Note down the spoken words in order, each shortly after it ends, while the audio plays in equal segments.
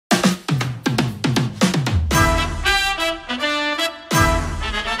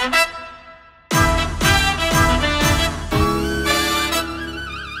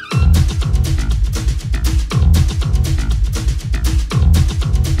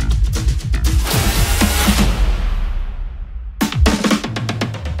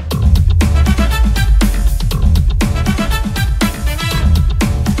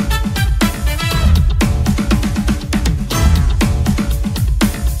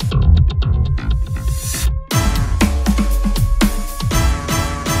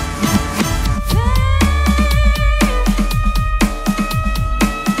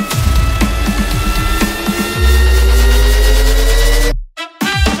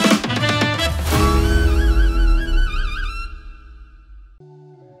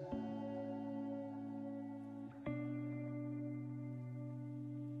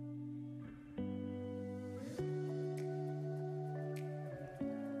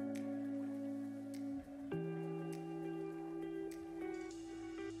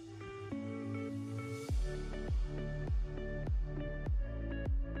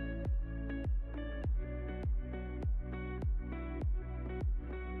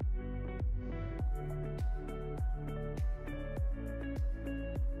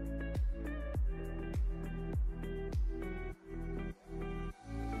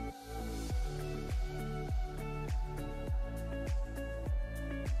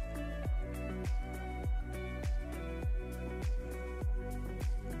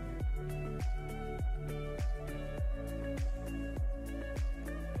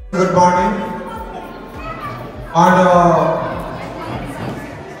good morning. And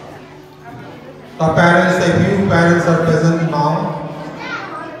the parents, a few parents are present now.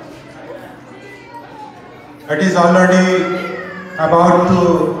 It is already about to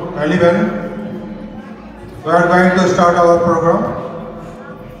 11. We are going to start our program.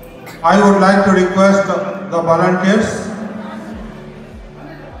 I would like to request the volunteers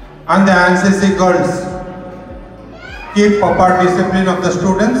and the NCC girls keep proper discipline of the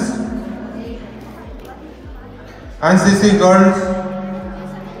students. NCC girls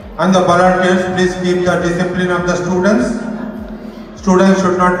and the volunteers, please keep the discipline of the students. Students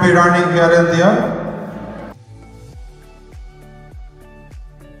should not be running here and there.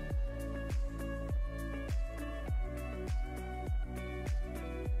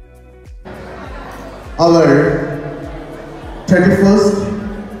 Our 31st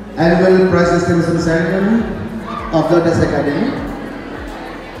annual prize distribution ceremony of Lotus Academy.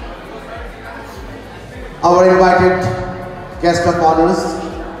 Our invited guest of honors,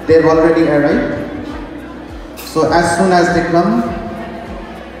 they've already arrived. So as soon as they come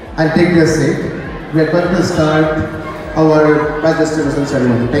and take their seat, we are going to start our prize distribution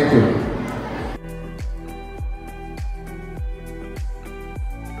ceremony. Thank you.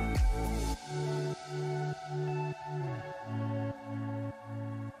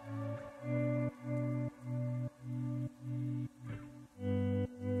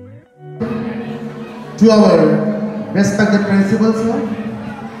 To our respected principals, sir,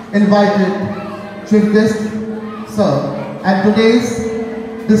 invited chief guest, sir, and today's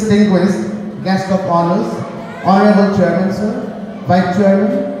distinguished guest of honors, Honorable Chairman, sir, Vice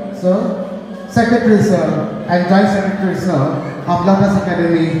Chairman, sir, Secretary, sir, and Joint Secretary, sir, of Lotus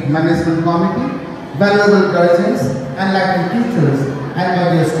Academy Management Committee, valuable guardians, enlightened teachers, and my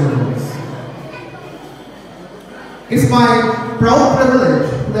dear students. It's my proud privilege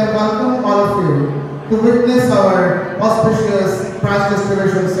to welcome all of you to witness our auspicious prize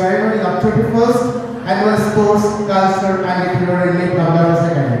distribution ceremony of 31st Annual Sports, Culture and Literary Meet of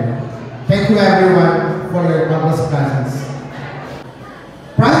Lotus Academy. Thank you everyone for your august presence.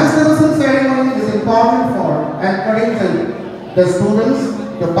 Prize distribution ceremony is important for encouraging the students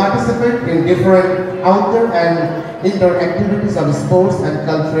to participate in different outdoor and indoor activities of sports and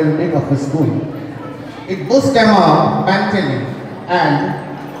cultural meet of the school. It boosts them up mentally and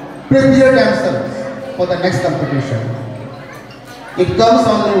prepare themselves for the next competition. It comes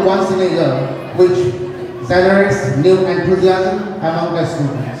only once in a year, which generates new enthusiasm among the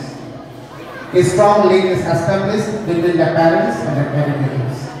students. A strong link is established between the parents and the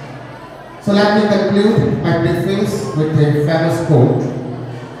educators. So let me conclude my preface with a famous quote.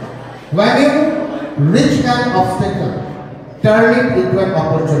 When you reach an obstacle, turn it into an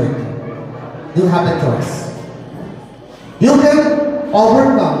opportunity. You have a choice. You can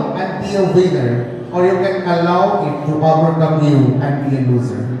overcome and be a winner, or you can allow it to overcome you and be a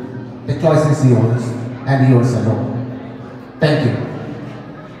loser. The choice is yours and yours alone. Thank you.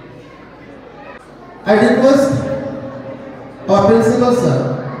 I request our principal, sir,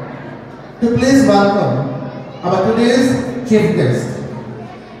 to please welcome our today's chief guest,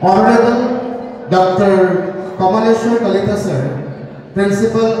 Honorable Dr. Kamaleshwar Kalita, sir,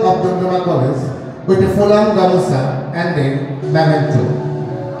 Principal of Dumduma College, with the Fulam Gamusa and the memento.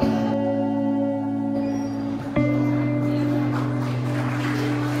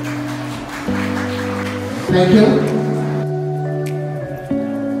 Thank you.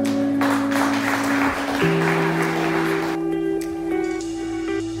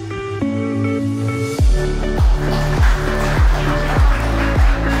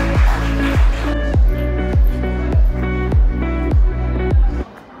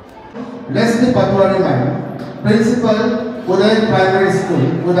 Leslie Patwari, Principal, Uday Primary School,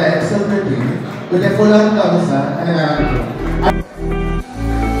 Uday Executive, with a Fulam Gamusa and a memento.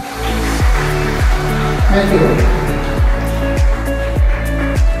 Thank you.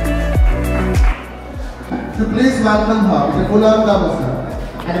 So please welcome her with a Fulam Gamusa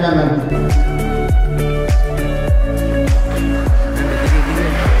and a memento.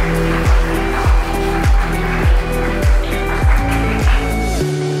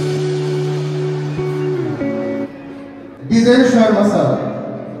 Dijan Sharma, sir,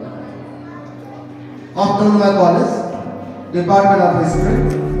 of Dumduma College, Department of History.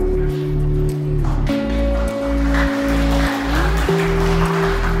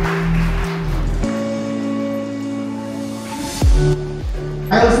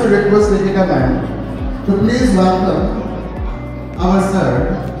 I also request Nikita ma'am to please welcome our sir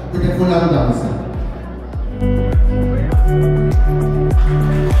with a Fulam Gamusa.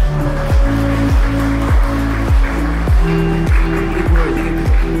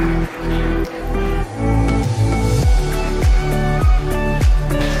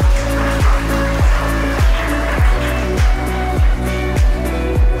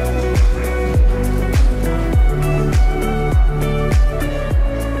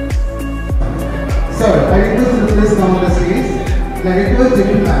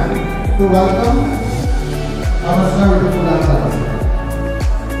 Band to welcome our sir with the full applause.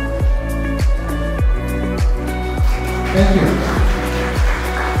 Thank you.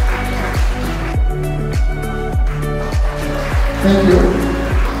 Thank you.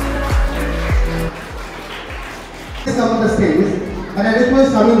 Please come on the stage and I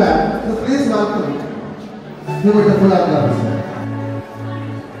request Suraj Band to please welcome you with the full applause.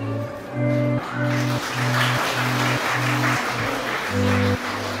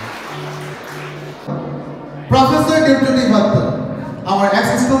 Professor Deputy Bhatta, our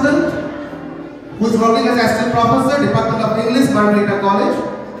ex-student who is working as assistant professor, Department of English, Margarita College,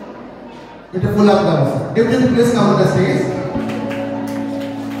 with a full applause. Deputy, please come on the stage.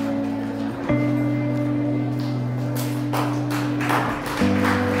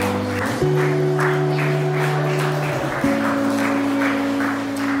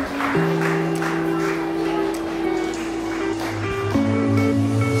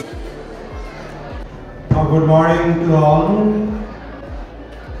 Good morning to all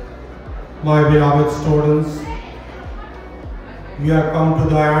my beloved students. We have come to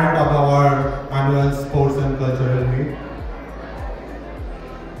the end of our annual sports and cultural meet.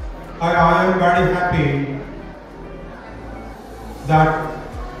 I am very happy that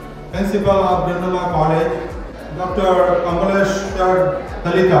Principal of Brindama College, Dr. Kamalesh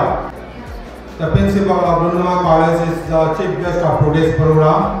Dalita, the Principal of Brindama College, is the chief guest of today's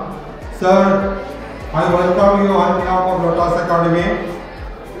program. Sir, I welcome you on behalf of Lotus Academy.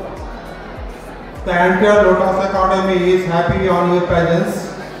 The entire Lotus Academy is happy on your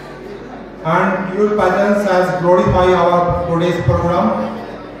presence, and your presence has glorified our today's program.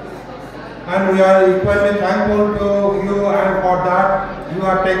 And we are equally thankful to you, and for that you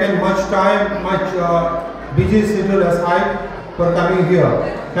have taken much time, busy schedule aside for coming here.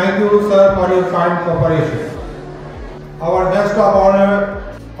 Thank you, sir, for your kind cooperation. Our guest of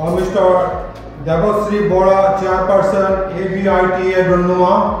honor, Mr. Devasri Bora, Chairperson ABITA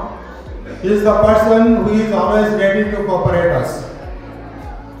Brindama, is the person who is always ready to cooperate us.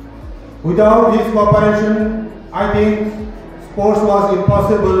 Without his cooperation, I think sports was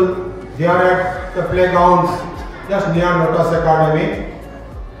impossible there at the playgrounds just near Lotus Academy.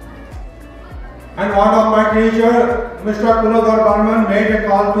 And one of my teachers, Mr. Kunadhar Barman, made a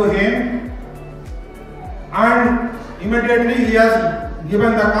call to him, and immediately he has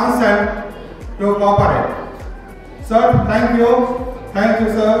given the consent to cooperate. Sir, thank you. Thank you,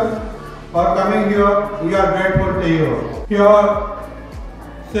 sir, for coming here. We are grateful to you. Here,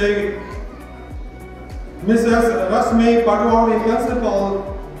 say, Mrs. Rasmi Patwari,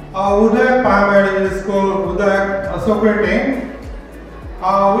 Principal, Uday Primary School, Uday Secretary.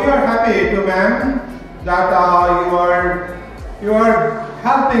 We are happy to ma'am that you are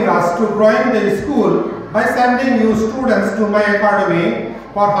helping us to growing the school by sending you students to my academy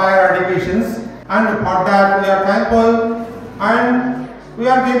for higher educations, and for that we are thankful, and we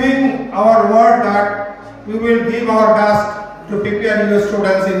are giving our word that we will give our best to prepare your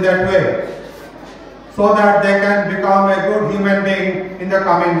students in that way, so that they can become a good human being in the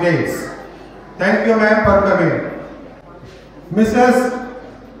coming days. Thank you, ma'am, for coming. Mrs.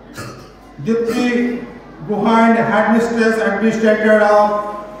 Dipti Guhain, Headmistress, Administrator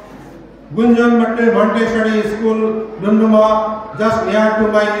of Gunjan Montessori School, Brindama, just near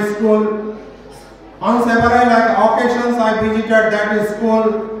to my school. On several occasions I visited that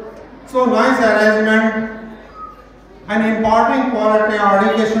school. So nice arrangement and imparting quality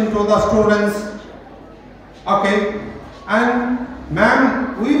education to the students. Okay, and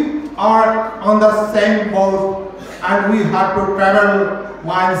ma'am, we are on the same boat and we have to travel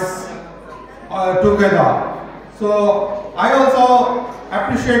miles together. So I also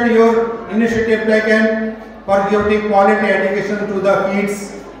appreciate your initiative taken for giving quality education to the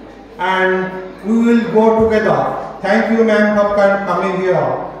kids, and we will go together. Thank you, ma'am, for coming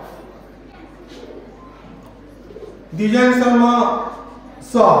here. Dijan Sharma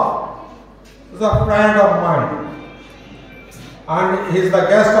sir is a friend of mine, and he is the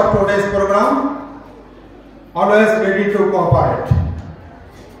guest of today's program, always ready to cooperate.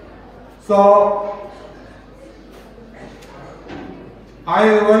 So I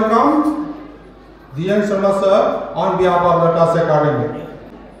welcome Dijan Sharma sir on behalf of Lotus Academy.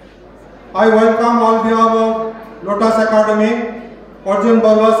 I welcome on behalf of Lotus Academy Arjun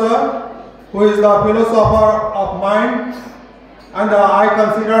Barwa sir, who is the philosopher of mind, and I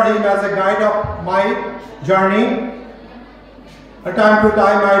consider him as a guide of my journey. Time to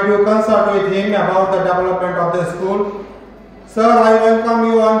time I do consult with him about the development of the school. Sir, I welcome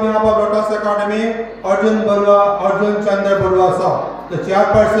you on behalf of Lotus Academy, Arjun Chandra Barwa sir, the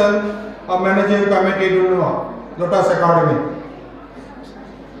chairperson of Managing Committee Lotus Academy.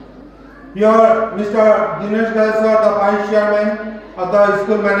 Here, Mr. Dinesh Galsa, the Vice Chairman of the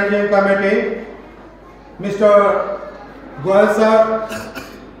School Managing Committee. Mr. Goel sir,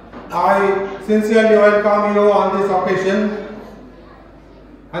 I sincerely welcome you on this occasion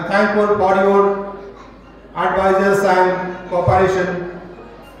and thankful for your advices and cooperation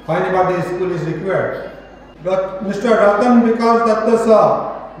whenever the school is required. Mr. Ratan Vikas Datta sir,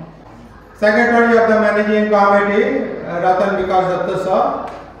 Secretary of the Managing Committee, Ratan Vikas Datta sir,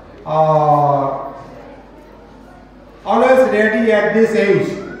 always ready at this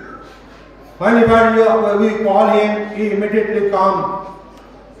age. Whenever we call him, he immediately comes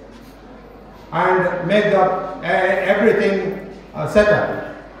and make everything set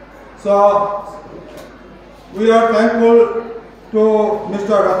up. So we are thankful to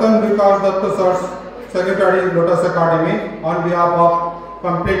Mr. Ratan Vikas Datta sir, Secretary Lotus Academy, on behalf of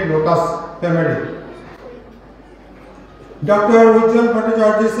complete Lotus family. Dr. Ujjwal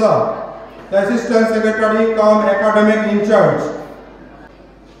Bhattacharya sir, the Assistant Secretary cum Academic in charge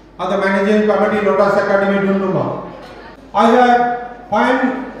of the Managing Committee Lotus Academy, Dunduma. When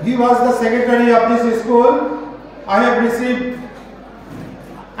he was the Secretary of this school, I have received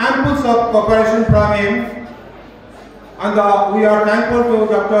ample of cooperation from him, and we are thankful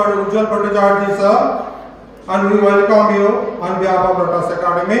to Dr. Ujjwal Bhattacharya sir, and we welcome you on behalf of Lotus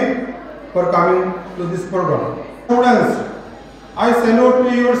Academy for coming to this program. Students, I salute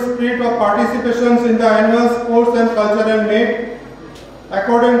to your spirit of participations in the annual sports and cultural meet.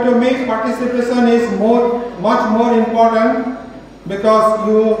 According to me, participation is much more important, because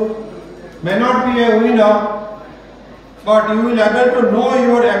you may not be a winner, but you will be able to know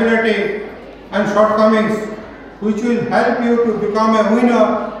your ability and shortcomings, which will help you to become a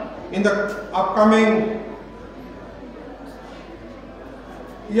winner in the upcoming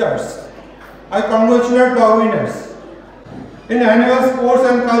years. I congratulate the winners. In annual sports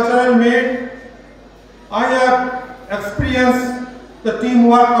and cultural meet, I have experienced the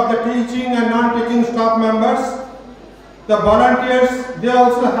teamwork of the teaching and non-teaching staff members. The volunteers, they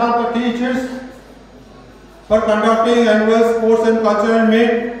also help the teachers for conducting annual sports and cultural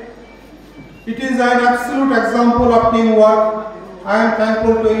meet. It is an absolute example of teamwork. I am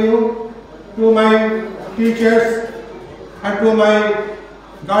thankful to you, to my teachers, and to my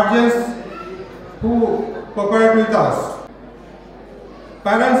guardians who cooperate with us.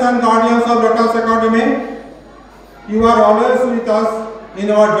 Parents and guardians of Lotus Academy, you are always with us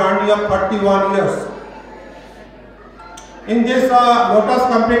in our journey of 31 years. In this, Lotus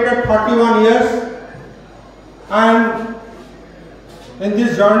completed 31 years, and in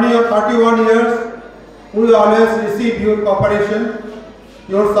this journey of 31 years, we always receive your cooperation,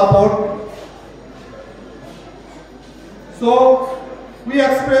 your support. So, we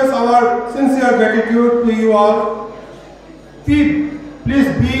express our sincere gratitude to you all. Please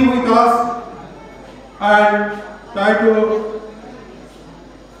be with us and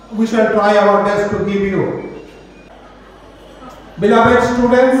we shall try our best to give you. Beloved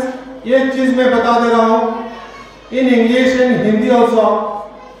students, एक चीज मैं बता दे रहा हूँ, in English and Hindi also,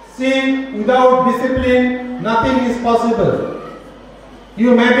 see, without discipline, nothing is possible.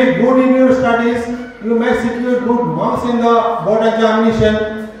 You may be good in your studies, you may secure good marks in the board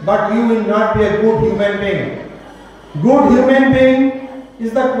examination, but you will not be a good human being. Good human being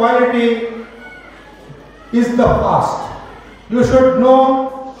is the quality, is the past. You should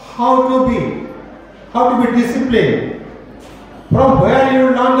know how to be disciplined. From where you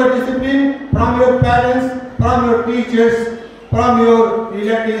learn the discipline? From your parents, from your teachers, from your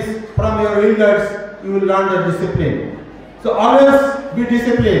relatives, from your elders, you will learn the discipline. So always be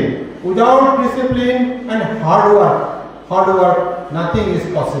disciplined. Without discipline and hard work, nothing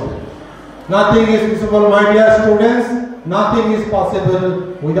is possible. Nothing is possible, my dear students. Nothing is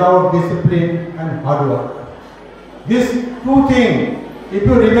possible without discipline and hard work. These two things, if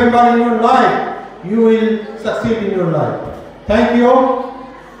you remember in your life, you will succeed in your life. Thank you.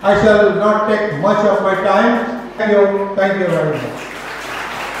 I shall not take much of my time. Thank you. Thank you very much.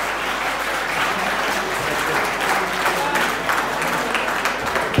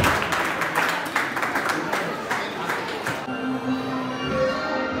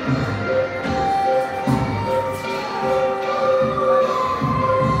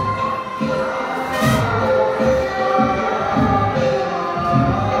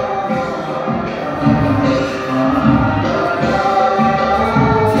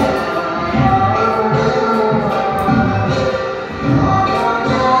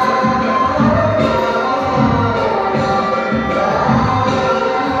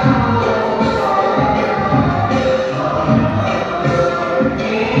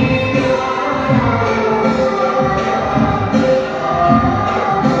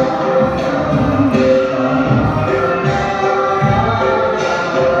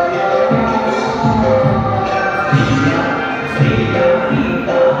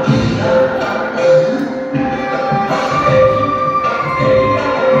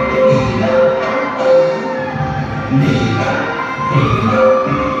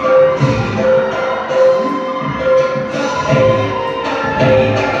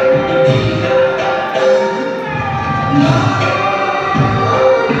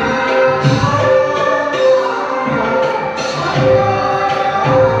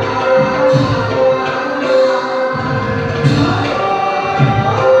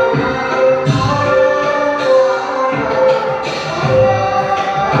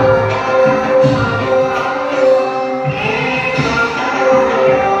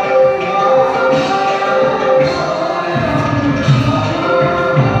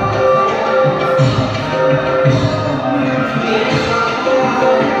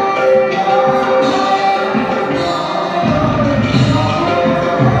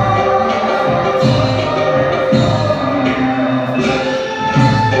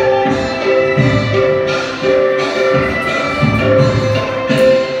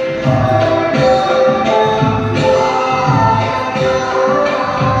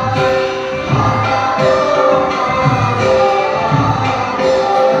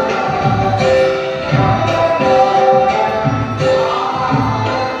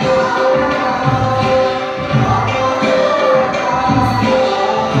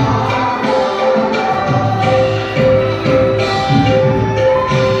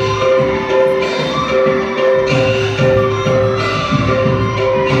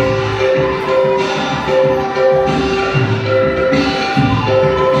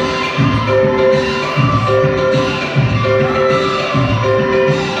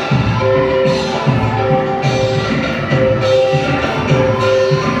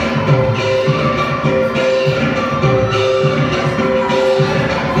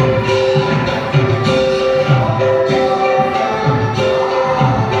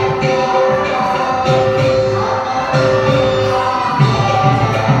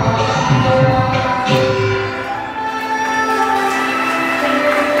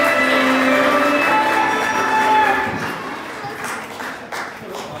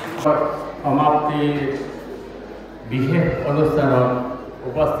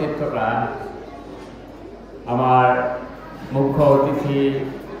 উপস্থিত থকা আমাৰ মুখ্য অতিথি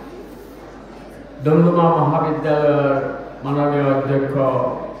ডুমডুমা মহাবিদ্যালয়ৰ মাননীয় অধ্যক্ষ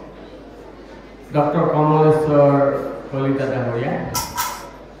doctor Kamaleswar Kalita ডাঙৰীয়া,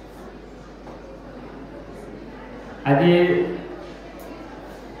 আজি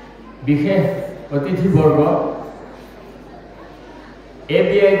বিশেষ অতিথিবৰ্গ,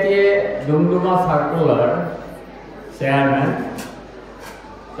 ABITA ডুমডুমা সার্কুলার চেয়ারম্যান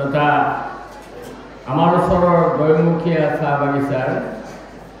তথা আমার ওচৰৰ দৈমুখীয়া চাহ বাগিচাৰ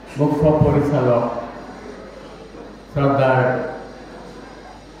মুখ্য পৰিচালক শ্ৰদ্ধাৰ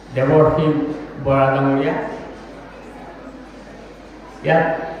দেৱৰ্ষী বৰা ডাঙৰীয়া, ইয়াত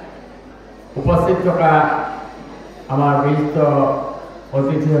উপস্থিত থকা আমাৰ বিশিষ্ট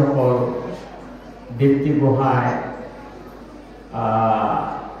অতিথিসকল দীপ্তি গোহাঁই,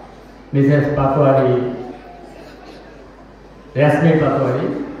 মিসেস পাটোয়ারি, রেশমি পাটোয়ারি,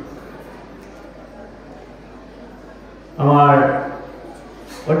 আমার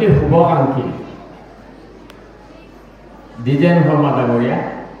অতি শুভাকাঙ্ক্ষী দ্বিজেন শৰ্মা ডাঙৰীয়া,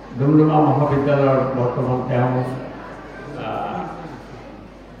 ডুমডুমা মহাবিদ্যালয়ৰ বৰ্তমান তেওঁ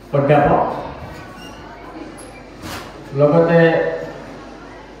অধ্যাপক, লগতে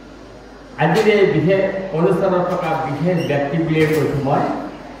আজিৰ এই বিশেষ অনুষ্ঠানত থকা বিশেষ ব্যক্তি বুলিয়ে কৈছোঁ মই,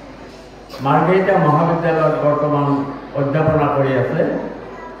 মাৰ্ঘেৰিটা মহাবিদ্যালয়ত বৰ্তমান অধ্যাপনা কৰি আছে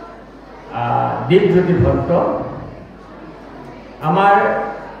দীপজ্যোতি ভট্ট, আমাৰ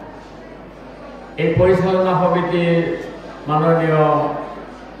এই পৰিচালনা সমিতিৰ মাননীয়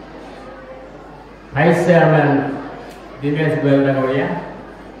ভাইচ চেয়াৰমেন দিনেশ গোয়েল ডাঙৰীয়া,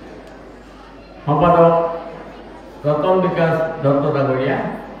 সম্পাদক ৰতন বিকাশ দত্ত ডাঙৰীয়া,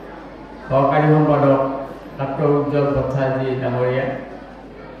 সহকাৰী সম্পাদক ডক্টৰ উজ্জ্বল ভট্টাচাৰ্যী ডাঙৰীয়া,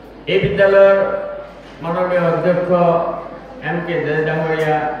 এই বিদ্যালয়ৰ মাননীয় অধ্যক্ষ MK দে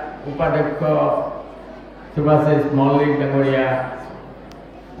ডাঙৰীয়া, উপাধ্যক্ষ সুভাশিষ মল্লিক ডাঙৰীয়া,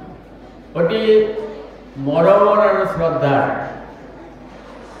 অতি মৰমৰ আৰু শ্ৰদ্ধাৰ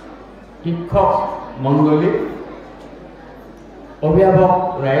শিক্ষক মণ্ডলী, অভিভাৱক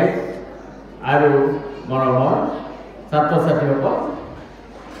ৰাইজ আৰু মৰমৰ ছাত্ৰ ছাত্ৰীসকল,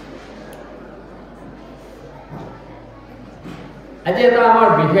 আজি এটা আমাৰ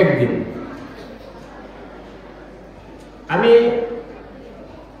বিশেষ দিন। আমি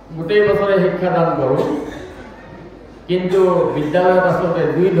গোটেই বছৰে শিক্ষাদান কৰোঁ, কিন্তু বিদ্যালয়ত আচলতে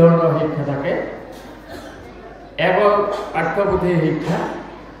দুই ধৰণৰ শিক্ষা থাকে, এক হ'ল পাঠ্যপুথিৰ শিক্ষা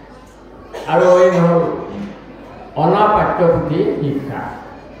আৰু অইন হ'ল অনা পাঠ্যপুথি শিক্ষা।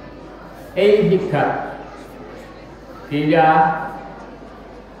 এই শিক্ষাত ক্ৰীড়া,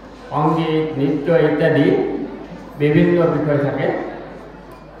 সংগীত, নৃত্য ইত্যাদি বিভিন্ন বিষয় থাকে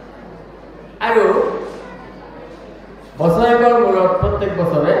আৰু বছৰেকৰ মূৰত প্ৰত্যেক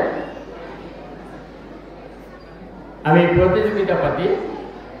বছৰে আমি প্ৰতিযোগিতা পাতি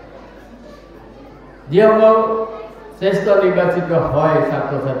যিসকল শ্ৰেষ্ঠ নিৰ্বাচিত হয়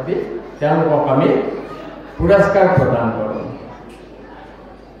ছাত্ৰ ছাত্ৰী তেওঁলোকক আমি পুৰস্কাৰ প্ৰদান কৰোঁ।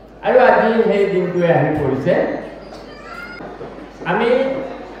 আৰু আজি সেই দিনটোৱে আহি পৰিছে। আমি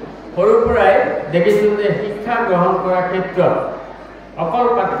সৰুৰ পৰাই দেখিছোঁ যে শিক্ষা গ্ৰহণ কৰাৰ ক্ষেত্ৰত অকল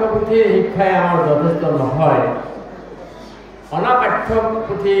পাঠ্যপুথিৰ শিক্ষাই আমাৰ যথেষ্ট নহয়, অনা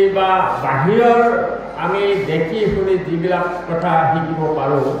পাঠ্যপুথি বা বাহিৰৰ আমি দেখি শুনি যিবিলাক কথা শিকিব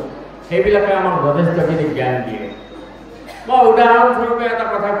পাৰোঁ সেইবিলাকে আমাক যথেষ্টখিনি জ্ঞান দিয়ে। মই উদাহৰণস্বৰূপে এটা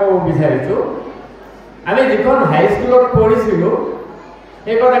কথা ক'ব বিচাৰিছোঁ। আমি যিখন হাইস্কুলত পঢ়িছিলোঁ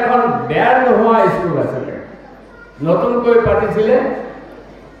সেইখন এখন বেয়া নোহোৱা স্কুল আছিলে, নতুনকৈ পাতিছিলে।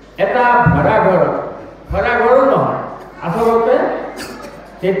 এটা ভাড়াঘৰো নহয়, আচলতে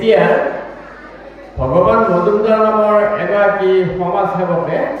তেতিয়া ভগৱান মজুমদাৰ নামৰ এগৰাকী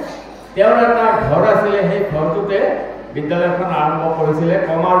সমাজসেৱকে তেওঁৰ এটা ঘৰ আছিলে, সেই ঘৰটোতে বিদ্যালয়খন আৰম্ভ কৰিছিলে,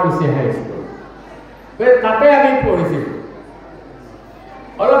 কমাৰকুছি হাইস্কুল। তাতে আমি পঢ়িছিলোঁ।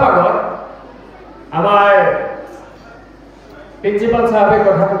 অলপ আগত আমাৰ প্ৰিন্সিপাল চাহাবে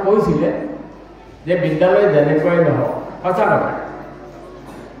কথাটো কৈছিলে যে বিদ্যালয় যেনেকৈ নহওক, সঁচা কথা।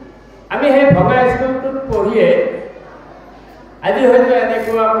 আমি সেই ভগা স্কুলটোত পঢ়িয়ে আজি হয়তো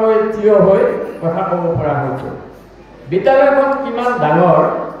এনেকুৱাকৈ থিয় হৈ কথা ক'ব পৰা হৈছোঁ। বিদ্যালয়খন কিমান ডাঙৰ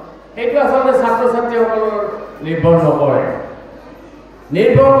সেইটো আচলতে ছাত্ৰ ছাত্ৰীসকলৰ নিৰ্ভৰ নকৰে,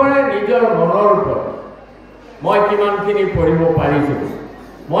 নিৰ্ভৰ কৰে নিজৰ মনৰ ওপৰত। মই কিমানখিনি পঢ়িব পাৰিছোঁ,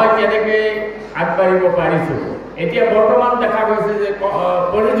 মই কেনেকৈ আগবাঢ়িব পাৰিছোঁ। এতিয়া বৰ্তমান দেখা গৈছে যে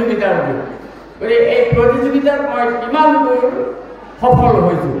প্ৰতিযোগিতাৰ যুগ, গতিকে এই প্ৰতিযোগিতাত মই কিমান দূৰ সফল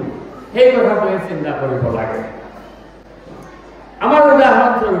হৈছোঁ সেই কথাটোৱে চিন্তা কৰিব লাগে। আমাৰ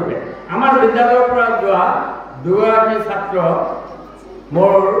উদাহৰণস্বৰূপে আমাৰ বিদ্যালয়ৰ পৰা যোৱা দুগৰাকী ছাত্ৰ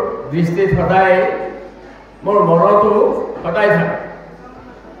মোৰ দৃষ্টিত সদায় মোৰ মনতো সদায় থাকে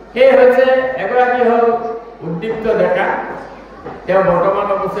সেই হৈছে এগৰাকী হ'ল উদ্দীপ্ত ডেকা তেওঁ বৰ্তমান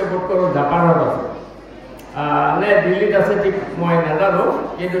অৱশ্যে বোধ কৰোঁ জাপানত আছে নে দিল্লীত আছে ঠিক মই নাজানো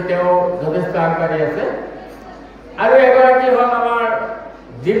কিন্তু তেওঁ যথেষ্ট আগবাঢ়ি আছে আৰু এগৰাকী হ'ল আমাৰ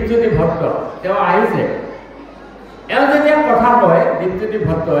দীপজ্যোতি ভট্ট তেওঁ আহিছে এওঁ যেতিয়া কথা কয় দীপজ্যোতি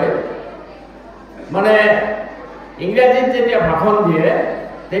ভট্টই মানে ইংৰাজীত যেতিয়া ভাষণ দিয়ে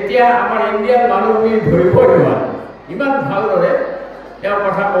তেতিয়া আমাৰ ইণ্ডিয়ান মানুহ বুলি ধৰিবই নোৱাৰে ইমান ভালদৰে তেওঁ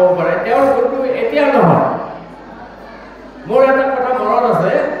কথা ক'ব পাৰে তেওঁৰ কিন্তু এতিয়া নহয় মোৰ এটা কথা মনত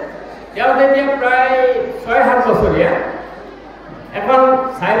আছে তেওঁ যেতিয়া প্ৰায় 6-7 বছৰীয়া এখন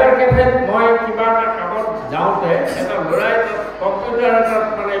চাইবাৰ কেফেত মই কিবা এটা কামত যাওঁতে এটা ল'ৰাই কম্পিউটাৰ এটাত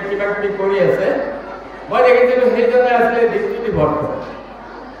মানে কিবা কিবি কৰি আছে মই দেখিছিলোঁ সেইজনে আছিলে দীপজ্যোতি ভট্ট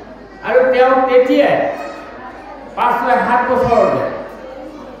আৰু তেওঁ তেতিয়াই 5-7 বছৰতে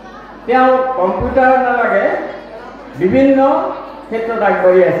তেওঁ কম্পিউটাৰ নালাগে বিভিন্ন ক্ষেত্ৰত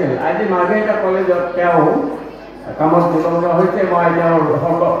আগবাঢ়ি আছিল আজি মাৰ্ঘেৰিটা কলেজত তেওঁ কামত নিমগ্ন হৈছে মই তেওঁৰ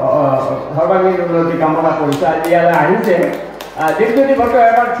সৰ্বাংগীন উন্নতি কামনা কৰিছোঁ আজি ইয়ালৈ আহিছে দীপজ্যোতি ভট্ট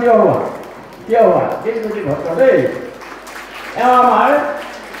এবাৰ থিয় হোৱা দীপজ্যোতি ভট্ট দেই এওঁ আমাৰ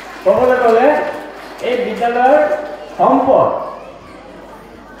ক'বলৈ গ'লে এই বিদ্যালয়ৰ সম্পদ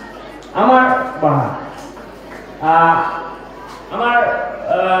আমাৰ আমাৰ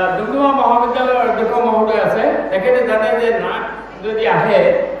ডুমডুমা মহাবিদ্যালয়ৰ অধ্যক্ষ মহোদয় আছে তেখেতে জানে যে নাট যদি আহে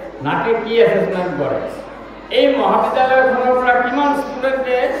নাটে কি এছেছমেণ্ট কৰে এই মহাবিদ্যালয়খনৰ পৰা কিমান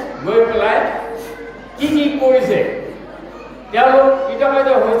ষ্টুডেণ্টে গৈ পেলাই কি কৰিছে তেওঁলোক কৃতকাৰ্য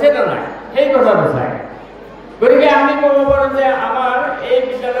হৈছে নে নাই সেই কথাটো চায় গতিকে আমি ক'ব পাৰোঁ যে আমাৰ এই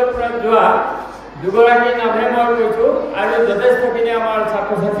বিদ্যালয়ৰ পৰা যোৱা দুগৰাকী নামে মই কৈছোঁ আৰু যথেষ্টখিনি আমাৰ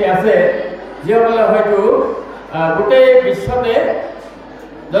ছাত্ৰ ছাত্ৰী আছে যিসকলে হয়তো গোটেই বিশ্বতে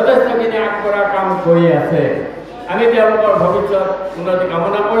যথেষ্টখিনি আগবঢ়া কাম কৰি আছে আমি তেওঁলোকৰ ভৱিষ্যত উন্নতি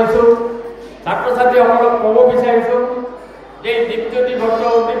কামনা কৰিছোঁ ছাত্ৰ ছাত্ৰীসকলক ক'ব বিচাৰিছোঁ যে দীপজ্যোতি ভট্ট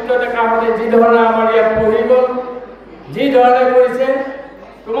উদ্দীপ্ত ডেকাহঁতে যি ধৰণে আমাৰ ইয়াত পঢ়ি গ'ল যি ধৰণে কৰিছে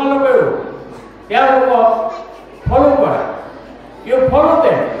তোমালোকেও তেওঁলোকক ফলো কৰা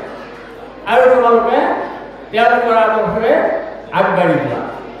ফলোতে আৰু তোমালোকে তেওঁলোকৰ আদৰ্শৰে আগবাঢ়ি যোৱা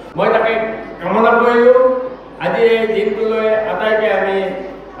মই তাকে কামনা কৰিলোঁ আজি এই দিনটোলৈ আটাইকে আমি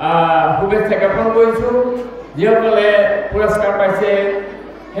শুভেচ্ছা জ্ঞাপন কৰিছোঁ যিসকলে পুৰস্কাৰ পাইছে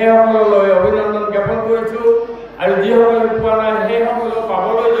সেইসকললৈ অভিনন্দন জ্ঞাপন কৰিছোঁ আৰু যিসকলে পোৱা নাই সেইসকলক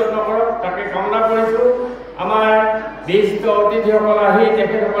পাবলৈ যত্ন কৰক তাকে কামনা কৰিছোঁ আমাৰ বিশিষ্ট অতিথিসকল আহি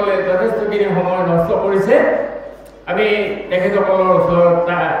তেখেতসকলে যথেষ্টখিনি সময় নষ্ট কৰিছে আমি তেখেতসকলৰ ওচৰত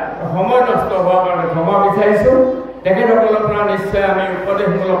সময় নষ্ট হোৱাৰ কাৰণে ক্ষমা বিচাৰিছোঁ তেখেতসকলৰ পৰা নিশ্চয় আমি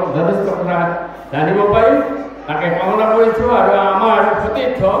উপদেশমূলক যথেষ্ট কথা জানিব পাৰিম তাকে কামনা কৰিছোঁ আৰু আমাৰ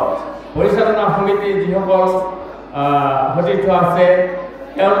সতীৰ্থ পৰিচালনা সমিতিৰ যিসকল সতীৰ্থ আছে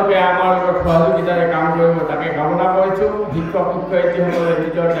তেওঁলোকে আমাৰ লগত সহযোগিতাৰে কাম কৰিব তাকে কামনা কৰিছোঁ শিক্ষক শিক্ষয়িত্ৰীসকলে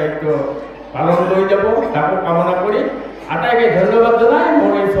নিজৰ দায়িত্ব পালন কৰি যাব তাকো কামনা কৰি আটাইকে ধন্যবাদ জনাই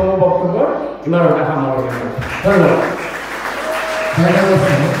মোৰ এই চমু বক্তব্য ইমানতে সামৰণি ধন্যবাদ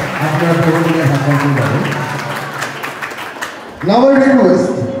Now I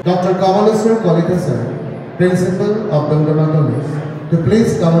request Dr. Kamaleswar Kolika sir, Principal of Dumduma College, to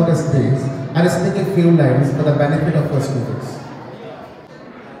please come on the stage and speak a few lines for the benefit of our students.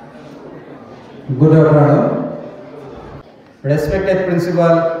 Good afternoon. Respected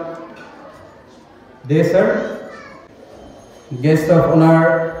Principal Dey sir, Guest of Honor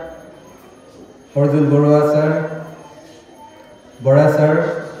Arjun Borua sir, Bora sir,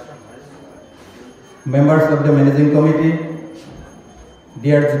 members of the Managing Committee,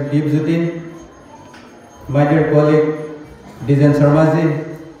 dear Deepjyoti, my dear colleague Dijan Sharmaji,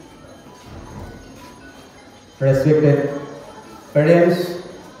 respected parents,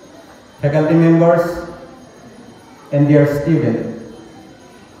 faculty members, and dear students.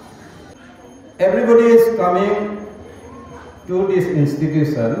 Everybody is coming to this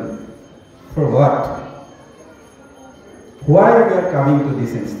institution for what? Why we are coming to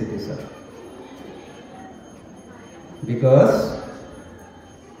this institution? Because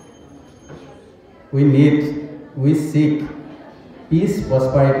we seek peace,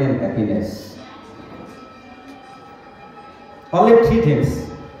 prosperity, and happiness. Only 3 things: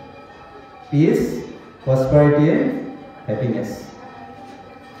 peace, prosperity, and happiness.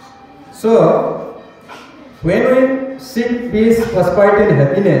 So, when we seek peace, prosperity, and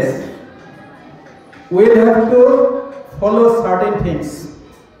happiness, we have to follow certain things.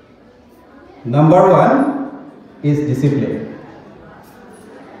 Number 1 is discipline.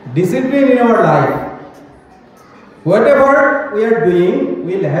 Discipline in our life. Whatever we are doing,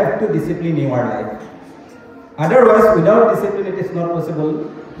 we'll have to discipline in our life. Otherwise, without discipline, it is not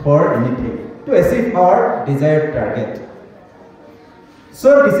possible for anything to achieve our desired target.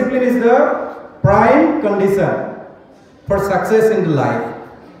 So, discipline is the prime condition for success in the life.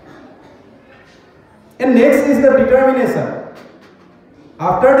 And next is the determination.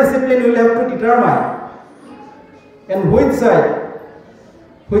 After discipline, we will have to determine and which side,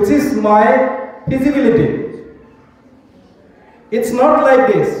 which is my feasibility. It's not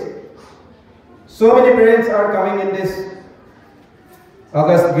like this. So many parents are coming in this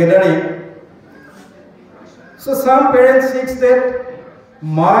August gathering. So some parents think that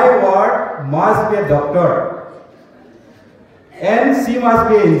my ward must be a doctor and she must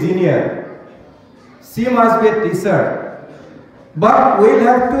be an engineer, she must be a teacher. But we will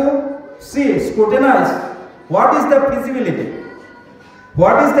have to see, scrutinize what is the feasibility,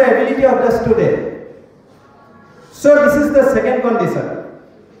 what is the ability of the student. So this is the second condition.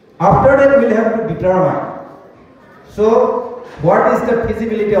 After that, we will have to determine. So, what is the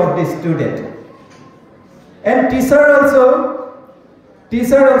feasibility of the student? And teacher also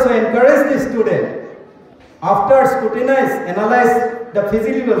encourage the student. After scrutinize, analyze the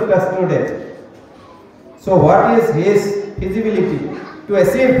feasibility of the student. So, what is his feasibility to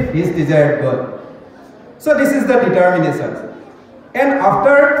achieve his desired goal? So, this is the determination. And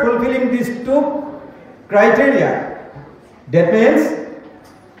after fulfilling these two criteria, that means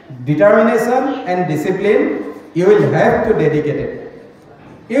determination and discipline, you will have to dedicate it.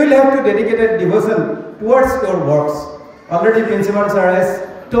 You will have to dedicate a devotion towards your works. Already Principal Sir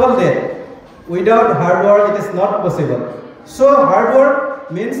has told that without hard work it is not possible. So hard work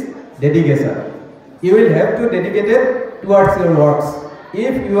means dedication. You will have to dedicate it towards your works.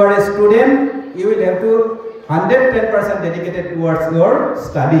 If you are a student, you will have to 110% dedicated towards your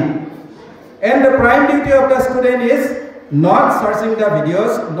study. And the prime duty of the student is not searching the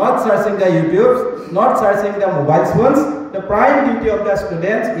videos, not searching the YouTubes, not searching the mobile phones. The prime duty of the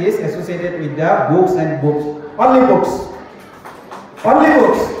students is associated with the books and books. Only books. Only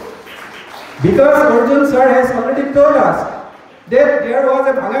books. Because Arjun sir has already told us that there was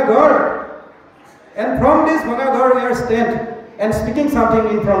a Bhangaghar, and from this Bhangaghar we are standing and speaking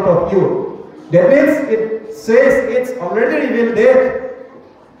something in front of you. That means it says it's already revealed that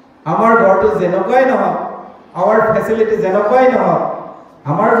our God is Zenokai Naha. Our facility যেনকাই নহওক,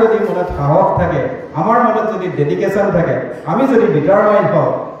 আমাৰ যদি মনত সাহস থাকে, আমাৰ মনত যদি dedication থাকে, আমি যদি ডিটারমাইন হও,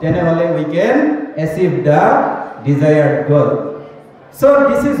 তেনেহলে we can achieve the desired goal. So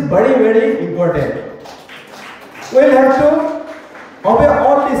this is very, very important. We'll have to obey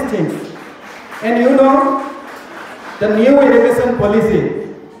all these things. And you know, the new education policy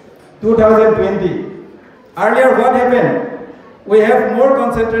 2020, earlier what happened? We have more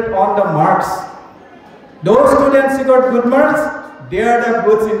concentrated on the marks. Those students who got good marks, they are the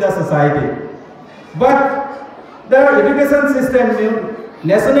goods in the society. But the education system,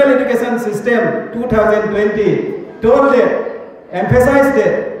 National Education System 2020 told that, emphasized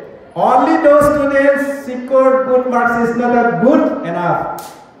that only those students who got good marks is not a good enough.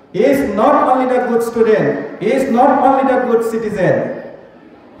 He is not only the good student, he is not only the good citizen.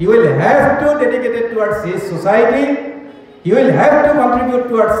 He will have to dedicate it towards his society, he will have to contribute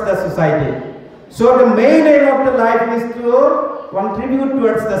towards the society. So the main aim of the life is to contribute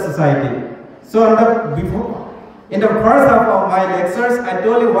towards the society. So in the first half of my lectures, I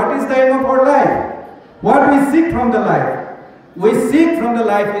told you what is the aim of our life. What we seek from the life. We seek from the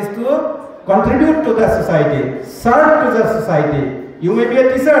life is to contribute to the society, serve to the society. You may be a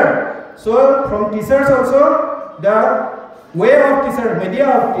teacher. So from teachers also, the way of teachers, media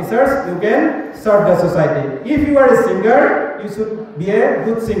of teachers, you can serve the society. If you are a singer, you should be a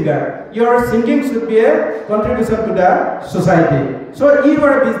good singer. Your singing should be a contribution to the society. So if you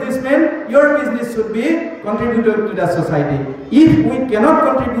are a businessman, your business should be contributed to the society. If we cannot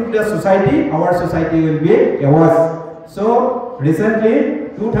contribute to the society, our society will be chaos. So recently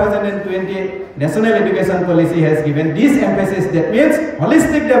 2020 National Education Policy has given this emphasis, that means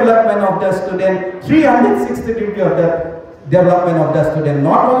holistic development of the student, 360 degree of the development of the student,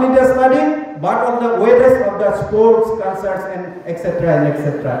 not only the study, but on the ways of the sports, concerts, and etc. and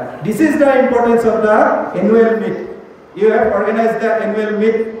etc. This is the importance of the annual meet. You have organized the annual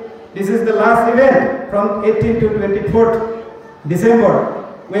meet. This is the last event from 18th to 24th December.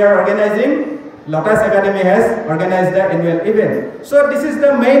 We are organizing. Lotus Academy has organized the annual event. So this is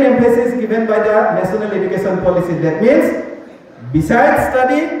the main emphasis given by the National Education Policy. That means besides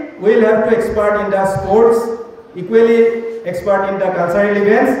study, we will have to expert in the sports, equally expert in the cultural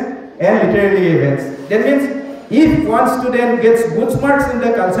events and literary events. That means if one student gets good marks in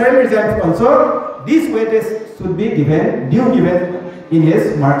the cultural exams also, this weightage should be given, given in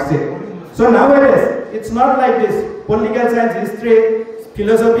his mark sheet. So nowadays, it's not like this. Political science, history,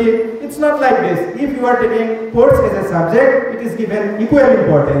 philosophy, it's not like this. If you are taking sports as a subject, it is given equal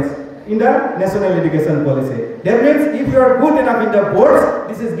importance in the national education policy. That means if you are good enough in the boards,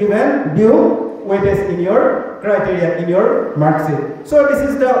 this is given due weightage in your criteria, in your mark sheet. So this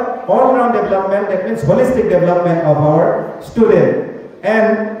is the all-round development, that means holistic development of our student.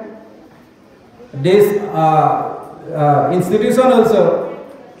 And this institution also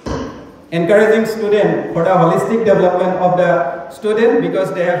encouraging student for the holistic development of the student,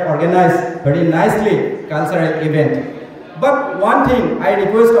 because they have organized very nicely cultural event. But one thing I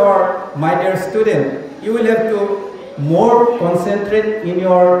request our my dear student, you will have to more concentrate in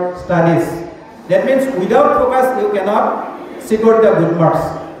your studies. That means without focus you cannot secure the good marks.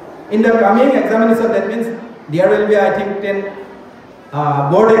 In the coming examination, that means there will be, I think,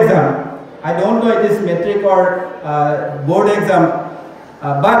 10 board exam. I don't know it is metric or board exam,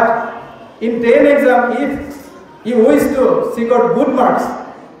 but in 10 exam, if you wish to secure good marks,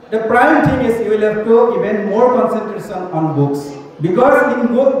 the prime thing is you will have to even more concentration on books, because in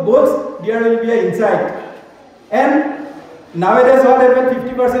books there will be an insight. And nowadays what happens,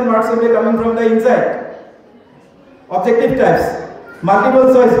 50% marks will be coming from the insight. Objective types,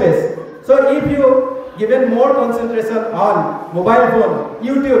 multiple choice based. So if you given more concentration on mobile phone,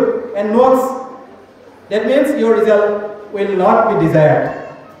 YouTube and notes, that means your result will not be desired.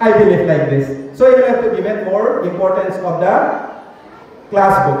 I believe like this. So you will have to give it more importance of the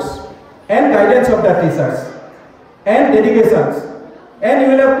class books and guidance of the teachers and dedications, and you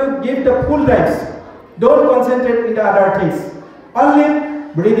will have to give the full times. Don't concentrate in the other things.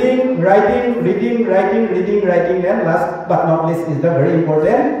 Only reading, writing, reading, writing, reading, writing, and last but not least is the very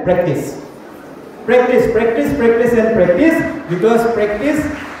important practice. Practice, practice, practice, and practice, because practice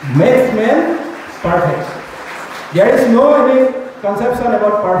makes man perfect. There is no any conception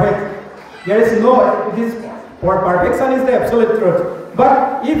about perfect. There is no, it is, for perfection is the absolute truth.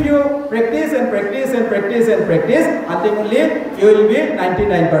 But if you practice and practice and practice and practice, ultimately you will be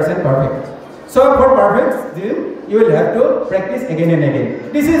 99% perfect. So for perfect, you will have to practice again and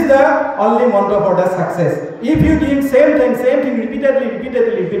again. This is the only motto for the success. If you do same thing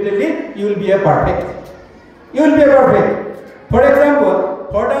repeatedly, you will be a perfect. You will be a perfect. For example,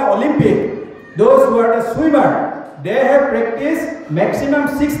 for the Olympic, those who are the swimmer, they have practiced maximum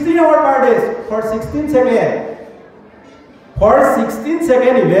 16 hours per day for 16 seconds. For 16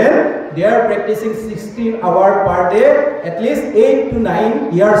 seconds even, they are practicing 16 hours per day, at least 8 to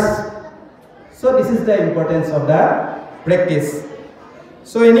 9 years. So this is the importance of the practice.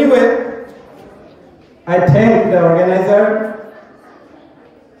 So anyway, I thank the organizer.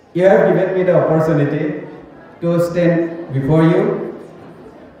 You have given me the opportunity to stand before you.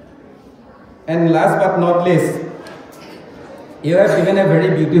 And last but not least, you have given a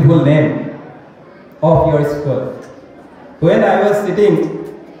very beautiful name of your school. When I was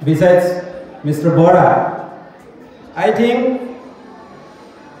sitting besides Mr. Bora, I think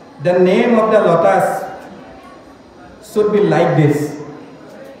the name of the lotus should be like this.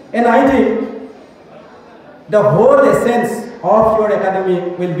 And I think the whole essence of your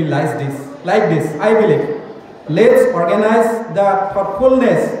academy will be like this, I believe. Let's organize the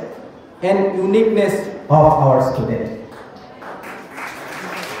thoughtfulness and uniqueness of our students.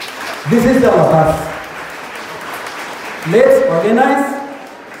 This is the lotus. Let's organize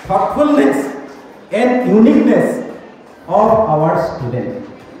thoughtfulness and uniqueness of our student,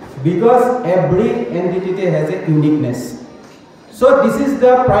 because every entity has a uniqueness. So this is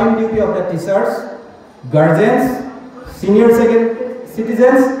the prime duty of the teachers, guardians, senior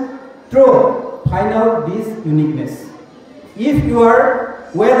citizens, to find out this uniqueness. If you are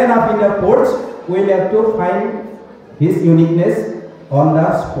well enough in the sports, we will have to find his uniqueness on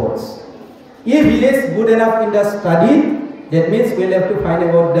the sports. If he is good enough in the study, that means we will have to find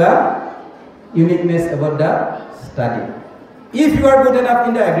about the uniqueness about the study. If you are good enough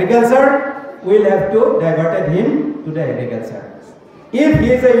in the agriculture, we will have to divert him to the agriculture. If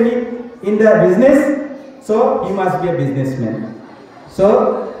he is unique in the business, so he must be a businessman.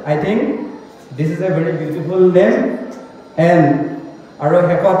 So I think this is a very beautiful name. And aru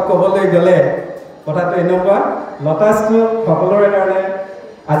hekot koboloi gole kothato enokwa lotus to সকলোৰে কাৰণে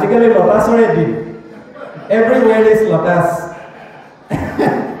আজিকালি লটাছৰে দিন, everywhere is lotus.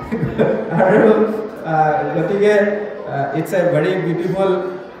 আৰু গতিকে it's a very beautiful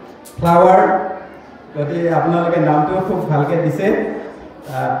flower. গতিকে আপোনালোকে নামটো খুব ভালকে দিছে,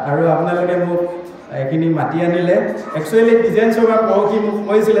 আৰু আপোনালোকে মোক এখিনি মাতি আনিলে। একচুৱেলি ডিজাইন সভা পৰহি মোক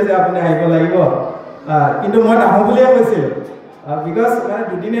কৈছিলে যে আপুনি আহিব লাগিব, কিন্তু মই নাহো বুলিয়ে কৈছিলোঁ, বিকজ মানে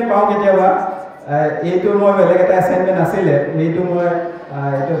দুদিনে পাওঁ কেতিয়াবা। এইটো মই বেলেগ এটা এছাইনমেণ্ট আছিলে এইটো মই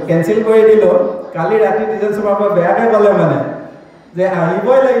এইটো কেনচেল কৰি দিলোঁ কালি ৰাতি ডিজাইন শৰ্মাৰ পৰা বেয়াকৈ ক'লে মানে যে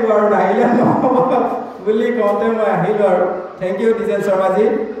আহিবই লাগিব আৰু নাহিলে নহ'ব বুলি কওঁতে মই আহিলোঁ আৰু থেংক ইউ ডিজাইন শৰ্মাজী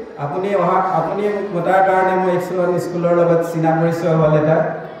আপুনি মতাৰ কাৰণে মই এক্সেলন স্কুলৰ লগত চিনা পৰিচয় হ'ল এটা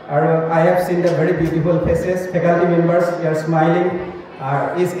আৰু আই হেভ চিন the very beautiful faces faculty members you R smiling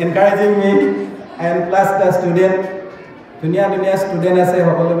is encouraging me and plus the student ধুনীয়া ধুনীয়া ষ্টুডেণ্ট আছে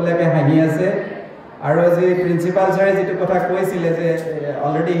সকলোবিলাকে হাঁহি আছে আৰু যি প্ৰিন্সিপাল ছাৰে যিটো কথা কৈছিলে যে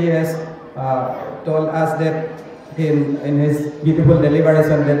already he has told us that in his beautiful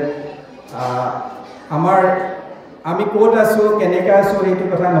deliberation that আমি ক'ত আছোঁ কেনেকৈ আছোঁ সেইটো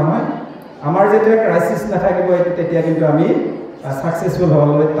কথা নহয় আমাৰ যেতিয়া ক্ৰাইচিছ নাথাকিব এইটো তেতিয়া কিন্তু আমি ছাকচেছফুল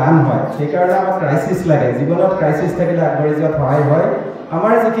হ'বলৈ টান হয় সেইকাৰণে আমাক ক্ৰাইচিছ লাগে জীৱনত ক্ৰাইচিছ থাকিলে আগবাঢ়ি যোৱাত সহায় হয়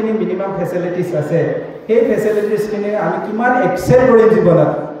আমাৰ যিখিনি মিনিমাম ফেচিলিটিছ আছে সেই ফেচিলিটিছখিনি আমি কিমান এক্সেল কৰিম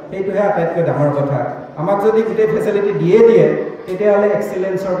জীৱনত সেইটোহে আটাইতকৈ ডাঙৰ কথা আমাক যদি গোটেই ফেচিলিটি দিয়ে তেতিয়াহ'লে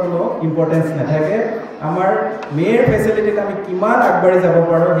এক্সেলেঞ্চৰ কোনো ইম্পৰ্টেঞ্চ নাথাকে আমাৰ মেইন ফেচিলিটিত আমি কিমান আগবাঢ়ি যাব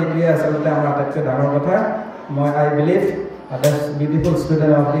পাৰোঁ সেইটোৱে আচলতে আমাৰ আটাইতকৈ ডাঙৰ কথা মই I believe the beautiful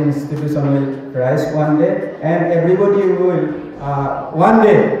student of the institution will rise one day and everybody will one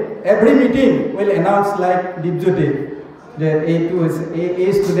day every meeting will announce like Dipjyoti that a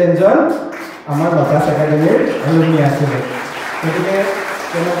student jon amar Lotus Academy alumni asile gotike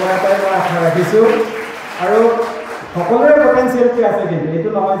kenokwa etai moi aশা rakhisu aru সকলোৰে potentiality আছে কিন্তু এইটো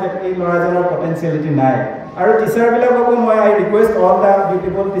নহয় যে এই ল'ৰাজনৰ potentiality নাই আৰু টিচাৰবিলাককো মই I request all the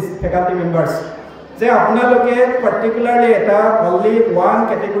beautiful faculty members যে আপোনালোকে পাৰ্টিকুলাৰলি এটা অনলি ওৱান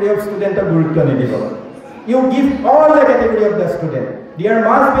কেটেগৰী অফ ষ্টুডেণ্টক গুৰুত্ব নিদিব you give all the category of the student there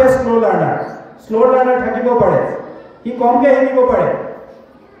must B A শ্ল' লাৰ্ণাৰ থাকিব পাৰে সি কমকৈ শিকিব পাৰে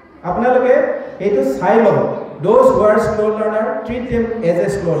আপোনালোকে এইটো চাই ল'ব দ'জ হু আৰ শ্ল' learner treat them as a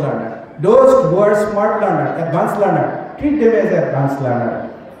শ্ল' learner those who are smart learner advanced learner treat them as advanced learner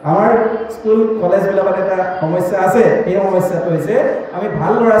our school college বিলাকত এটা সমস্যা আছে এই সমস্যাটো হৈছে আমি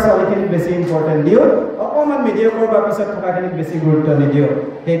ভাল ল'ৰা ছোৱালীখিনিক বেছি ইম্পৰ্টেণ্ট দিওঁ অকণমান মিডিয়ামৰ বা পিছত থকাখিনিক বেছি গুৰুত্ব নিদিওঁ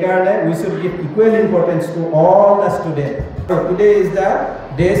সেইকাৰণে we should give equal importance to all the students today is the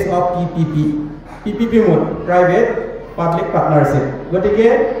days of PPP mode private public partnership gotike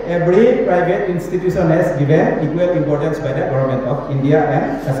every private institution has given equal importance by the government of India and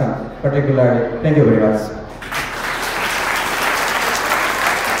Assam particularly thank you very much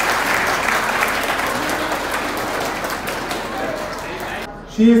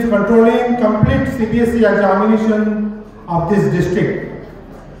she is controlling complete CBSE examination of this district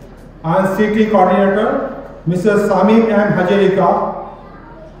and CT coordinator Mrs. Samim M. Hajarika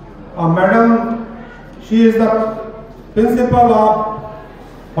madam she is the principal of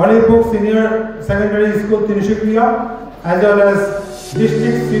Hollywood Senior Secondary School Tinshikriya as well as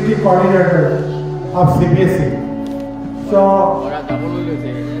district city coordinator of CBSE. So,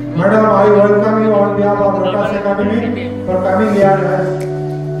 madam, I welcome you on behalf of Lotus Academy for coming here as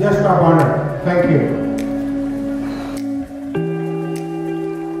guest of honor. Thank you.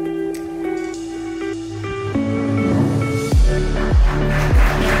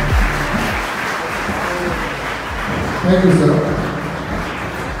 Thank you, sir.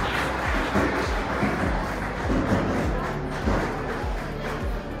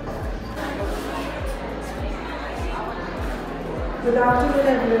 Good afternoon,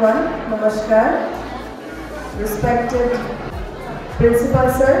 everyone. Namaskar. Respected Principal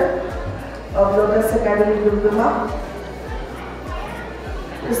Sir of Lotus Academy, Gurgaon.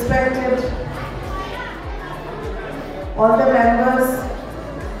 Respected all the members,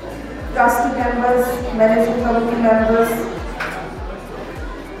 trustee members, managing committee members,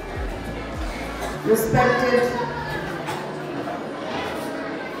 respected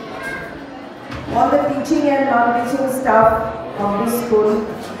all the teaching and non-teaching staff of this school,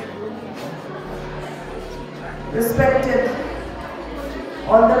 respected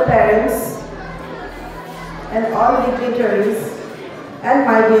all the parents and all dignitaries and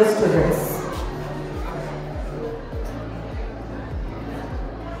my dear students.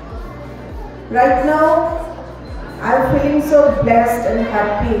 Right now, I'm feeling so blessed and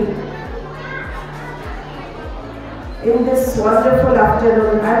happy in this wonderful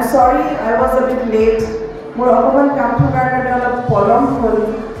afternoon. I'm sorry I was a bit late. More often come to Karnataka polom hol,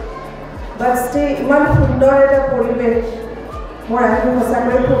 but stay iman sundor eta poribesh. More ahi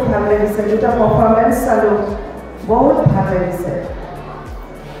hosakore khub bhal lagise. Eta performance salo bahut bhal lagise.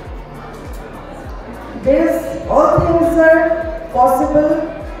 These all things are possible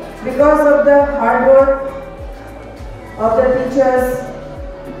because of the hard work of the teachers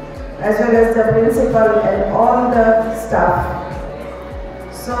as well as the principal and all the staff.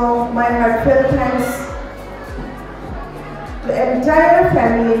 So my heartfelt thanks to the entire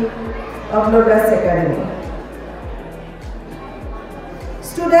family of Lotus Academy.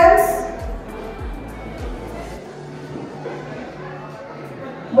 Students,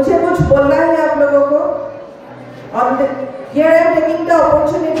 मुझे कुछ बोलना है आप लोगों को और here I am taking the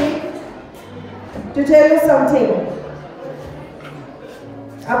opportunity to tell you something.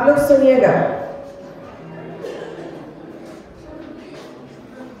 आप लोग सुनिएगा.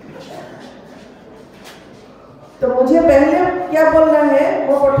 तो मुझे पहले क्या बोलना है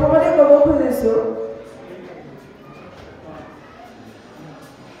वो प्रथमते कब खुजिसु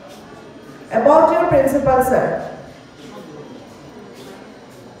about your principal sir.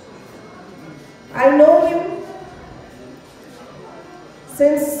 I know him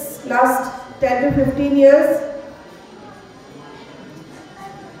since last 10 to 15 years.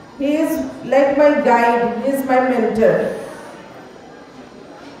 He is like my guide, he is my mentor.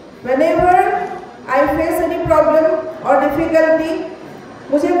 Whenever I face any problem or difficulty,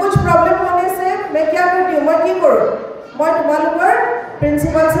 मुझे कुछ प्रॉब्लम होने से मैं क्या करती हूँ, मैं क्या करूँ, मैं तुम्हारे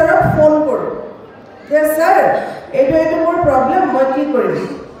प्रिंसिपल सर को फोन करूँ, जे सर एटो मोर प्रॉब्लम मैं क्या करूँ,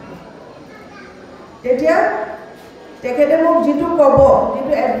 तेतिया तेखेते मोक जितु कबो,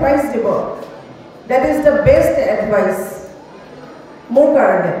 जितु एडवाइस दिबो, that is the best advice मोर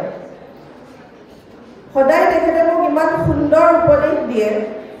कारणे, সদায় তেখেতে মোক ইমান সুন্দৰ উপদেশ দিয়ে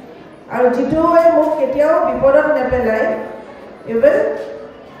আৰু যিটোৱে মোক কেতিয়াও বিপদত নেপেলায় ইভেন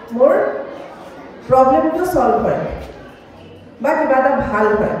মোৰ প্ৰবলেমটো সলভ হয় বা কিবা এটা ভাল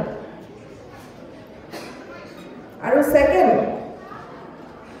হয় আৰু সেকেন্ড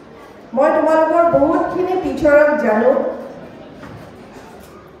মই তোমালোকৰ বহুতখিনি টিচাৰক জানো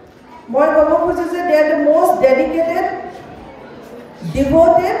মই ক'ব খুজিছো যে they are the most dedicated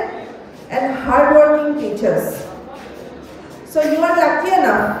devoted and hard-working teachers. So you are lucky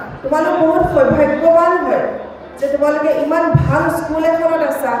enough. তোমালোক বহুত সৌভাগ্যৱান হয় যে তোমালোকে ইমান ভাল স্কুল এখনত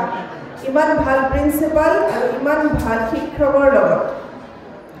আছা, ইমান ভাল প্ৰিন্সিপাল আৰু ইমান ভাল শিক্ষকৰ লগত।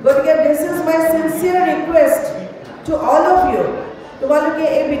 গতিকে this is my sincere request to all of you. তোমালোকে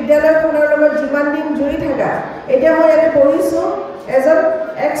এই বিদ্যালয়খনৰ লগত যিমান দিন জড়িত থাকা, এতিয়া মই ইয়াতে পঢ়িছো as an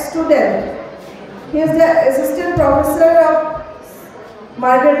ex-student. He is the assistant professor of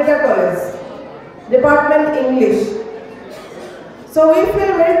Margarita College, Department English. So we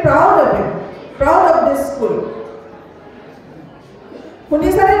feel very proud of him, proud of this school.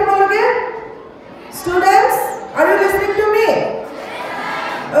 Hunisane tomaloke? Students, are you listening to me?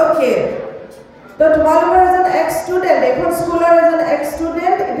 Okay. So tomorrow as an ex-student, ekhon schooler as an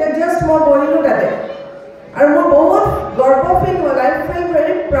ex-student, it is just more bohilu tate. Aru mo bahut gorbo feel hol, I feel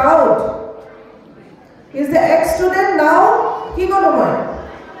very proud. He is the ex-student now. Ki kono moi?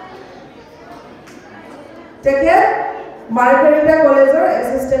 Take care. Margarita College or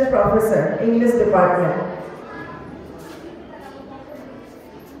assistant professor, English department.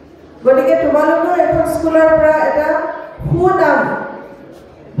 গতিকে তোমালোকৰ এখন স্কুলৰ পৰা এটা সুনাম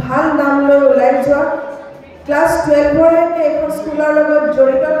ভাল নাম লৈ ওলাই যোৱা ক্লাছ 12 লৈকে এখন স্কুলৰ লগত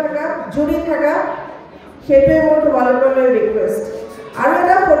জড়িত থাকা সেইটোৱে মোৰ তোমালোকলৈ ৰিকুৱেষ্ট আৰু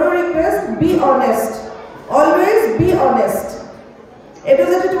এটা সৰু request B honest always B honest এটো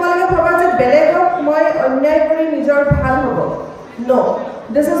যদি তোমালোকে ভাবা যে বেলেগক মই অন্যায় কৰি নিজৰ ভাল হ'ব no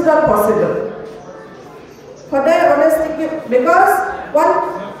this is not possible সদায় honesty because one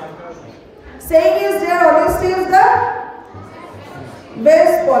saying is there honesty is the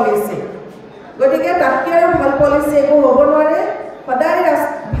best policy গতিকে তাতকে আৰু ভাল পলিসি একো হ'ব নোৱাৰে সদায়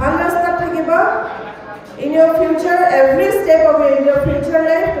ভাল ৰাস্তাত থাকিবা in your future every step of your future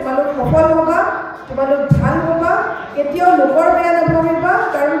life তোমালোক সফল হ'বা তোমালোক ভাল হ'বা কেতিয়াও লোকৰ বেয়া নভাবিবা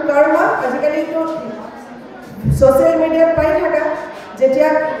কাৰণ কৰ্মা আজিকালি তো সোশ্যাল মিডিয়াত পাই থাকা যেতিয়া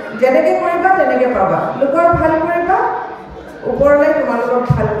যেনেকে কৰিবা তেনেকে পাবা লোকৰ ভাল কৰিবা ওপৰলৈ তোমালোকক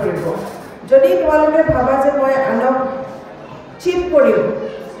ভাল কৰিব যদি তোমালোকে ভাবা যে মই আনক cheat Karim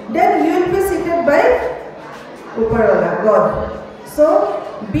then you will be seated by Uparwala God so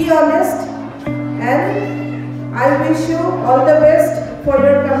be honest and I wish you all the best for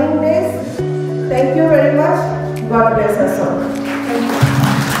your coming days. Thank you very much. God bless us all.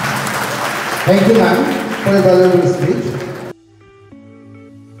 Thank you, ma'am, for a valuable speech.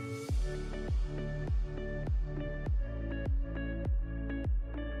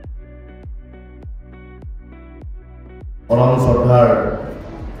 পৰম শ্ৰদ্ধাৰ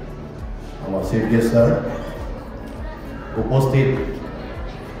আমাৰ chief guest sir উপস্থিত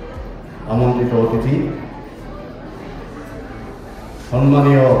আমন্ত্ৰিত অতিথি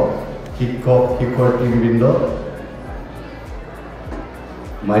সন্মানীয় শিক্ষক শিক্ষয়িত্ৰীবৃন্দ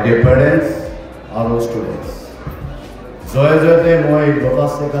মাই dear parents আৰু students জয় জয়তে মই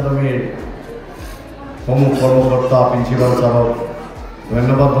লটাছ একাডেমীৰ সমূহ কৰ্মকৰ্তা প্ৰিন্সিপাল ছাৰক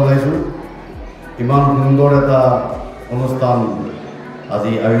ধন্যবাদ জনাইছোঁ ইমান সুন্দৰ এটা অনুষ্ঠান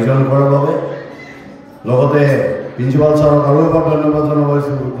আজি আয়োজন কৰাৰ বাবে লগতে প্ৰিন্সিপাল ছাৰক আৰু এবাৰ ধন্যবাদ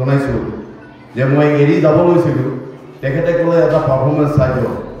জনাইছোঁ যে মই এৰি যাব লৈছিলোঁ তেখেতে ক'লে এটা পাৰফৰ্মেঞ্চ চাই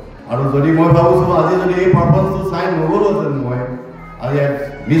দিয়ক আৰু যদি মই ভাবিছোঁ আজি যদি এই পাৰফৰ্মেঞ্চটো চাই নগ'লোহেঁতেন মই আজি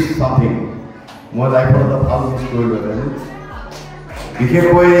মিছ ছামথিং মই লাইফত এটা ভাল মিছ কৰিলোহেঁতেন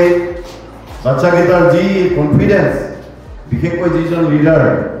বিশেষকৈ বাচ্চাকেইটাৰ যি কনফিডেঞ্চ বিশেষকৈ যিজন লিডাৰ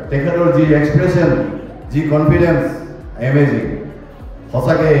তেখেতৰ যি এক্সপ্ৰেশ্যন যি কনফিডেঞ্চ এমেজিং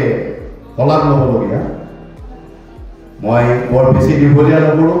সঁচাকৈ শলাগ ল'বলগীয়া মই বৰ বেছি দীঘলীয়া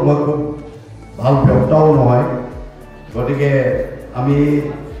নকৰোঁ মই খুব ভাল বক্তাও নহয় গতিকে আমি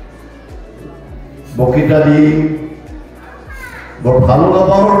বক্তৃতা দি বৰ ভালো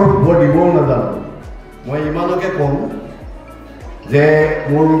নাপাওঁ আৰু বৰ দিবও নাজানো মই ইমানকে ক'ম যে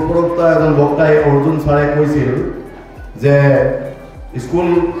মোৰ উপৰোক্ত এজন বক্তাই অৰ্জুন ছাৰে কৈছিল যে স্কুল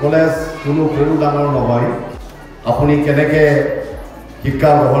কলেজ কোনো সৰু ডাঙৰ নহয় আপুনি কেনেকৈ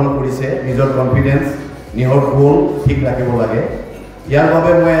শিক্ষা গ্ৰহণ কৰিছে নিজৰ কনফিডেঞ্চ নিজৰ গোল ঠিক ৰাখিব লাগে ইয়াৰ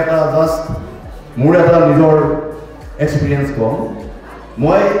বাবে মই এটা জাষ্ট মোৰ এটা নিজৰ এক্সপিৰিয়েঞ্চ ক'ম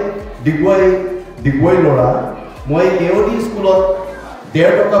মই ডিগবৈ ল'ৰা মই এওঁদি স্কুলত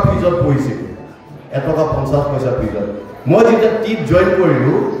 1.5 টকা ফিজত পঢ়িছিলোঁ 1 টকা 50 পইচা ফিজত মই যেতিয়া টিপ জইন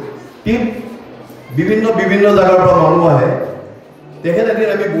কৰিলোঁ টিপ বিভিন্ন জেগাৰ পৰা মানুহ আহে তেখেত এদিন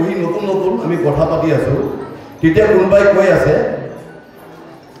আমি বহি নতুন আমি কথা পাতি আছোঁ তেতিয়া কোনোবাই কৈ আছে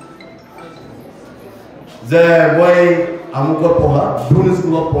যে মই আমুকত পঢ়া ধুন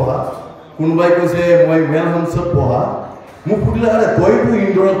স্কুলত পঢ়া কোনোবাই কৈছে মই ৱেলহামছত পঢ়া মোক সুধিলে আৰে তইতো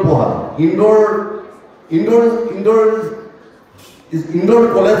ইন্দোৰত পঢ়া ইন্দোৰ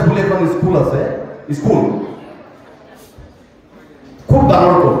কলেজ বুলি এখন স্কুল আছে স্কুল খুব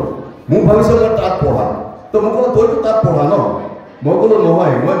ডাঙৰ ক'ল মোক ভাবিছোঁ মই তাত পঢ়া তো মোক ক'লে তইতো তাত পঢ়া ন মই ক'লো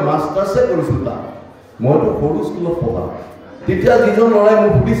নহয় মই মাষ্টাৰ্ছে কৰিছোঁ তাত মইতো সৰু স্কুলত পঢ়া তেতিয়া যিজন ল'ৰাই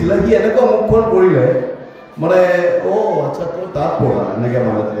মোক সুধিছিলে সি এনেকুৱা মুখখন কৰিলে মানে আচ্ছা তই তাত পঢ়া এনেকৈ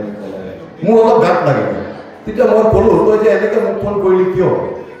মানে মোৰ অলপ গাত লাগিলে তেতিয়া মই ক'লোঁ তই যে এনেকৈ মুখখন কৰিলি কিয়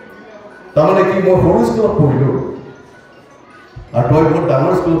তাৰমানে কি মই সৰু স্কুলত পঢ়িলোঁ আৰু তই বহুত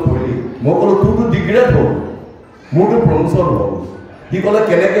ডাঙৰ স্কুলত পঢ়িলি মই ক'লোঁ তোৰতো ডিগ্ৰেড হ'ল মোৰতো প্ৰমোশ্যন হ'ল সি ক'লে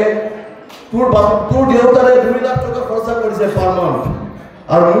কেনেকৈ তোৰ দেউতাৰে 2 লাখ টকা খৰচা কৰিছে পাৰ মান্থ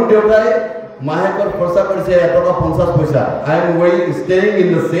আৰু মোৰ দেউতাই মাহেকত খৰচা কৰিছে 1 টকা 50 পইচা I am staying in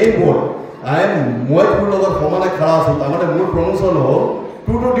the same board মই তোৰ লগত সমানে খাৰা আছোঁ তাৰমানে মোৰ প্ৰমোশ্যন হ'ল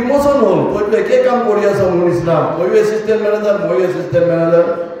তোৰতো ডিমোশ্যন হ'ল তইতো একে কাম কৰি আছ মোৰ নিচিনা ময়ো এছিষ্টেণ্ট মেনেজাৰ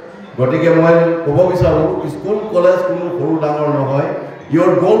গতিকে মই ক'ব বিচাৰোঁ স্কুল কলেজ কোনো সৰু ডাঙৰ নহয়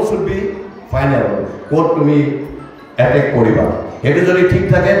ইয়ৰ গ'ল শুড বি ফাইনেল ক'ত তুমি এটেক কৰিবা সেইটো যদি ঠিক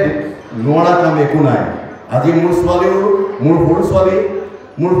থাকে নোৱাৰা কাম একো নাই আজি মোৰ সৰু ছোৱালী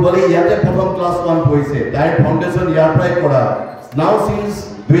ইয়াতে প্ৰথম ক্লাছ 1 পঢ়িছে তাইৰ ফাউণ্ডেশ্যন ইয়াৰ পৰাই কৰা নাও চি is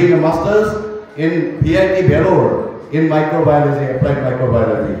doing a masters in VIT Vellore in microbiology, applied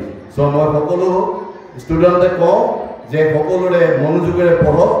microbiology. So মই সকলো ষ্টুডেণ্টে কওঁ যে সকলোৰে মনোযোগেৰে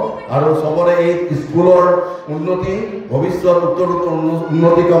পঢ়ক আৰু সবৰে এই স্কুলৰ উন্নতি ভৱিষ্যত উত্তৰোত্তৰ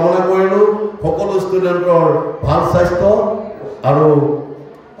উন্নতি কামনা কৰিলোঁ সকলো ষ্টুডেণ্টৰ ভাল স্বাস্থ্য আৰু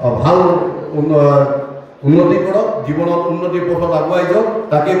ভাল উন্নতি কৰক জীৱনত উন্নতিৰ পথত আগুৱাই যাওক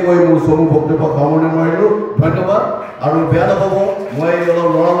তাকে কৈ মোৰ চমু বক্তব্য সামৰণি মাৰিলোঁ ধন্যবাদ আৰু বেয়া নাপাব মই অলপ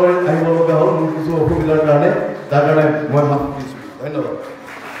লৰালৰি আহিব লগা হ'ল মোৰ কিছু অসুবিধাৰ কাৰণে তাৰ কাৰণে মই মাফ দিছোঁ ধন্যবাদ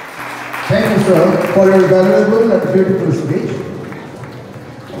Thank you, sir, for your valuable and beautiful speech.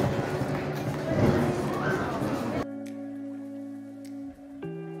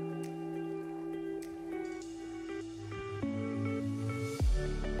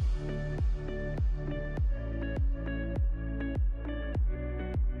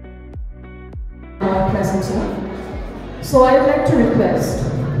 Present here. So I would like to request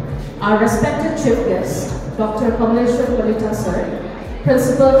our respected chief guest, Dr. Kamleshwar Kalita sir,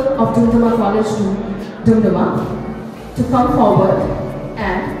 Principal of Dumduma College, Dumduma, to come forward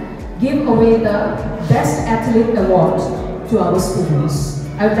and give away the Best Athlete Award to our students.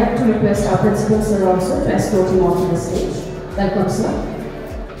 I would like to request our Principal sir also to escort him onto the stage. Welcome, sir.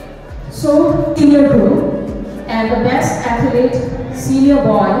 So, senior group and the Best Athlete Senior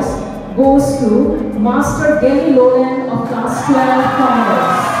Boys goes to Master Gary Lowland of Class 12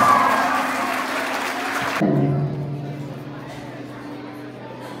 Commerce.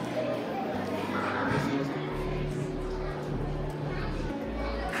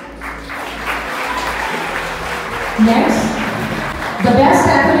 Next, the Best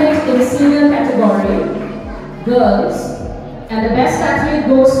Athlete in Senior category, Girls, And the best athlete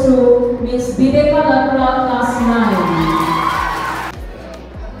goes to Miss Bideka Lakra, class 9.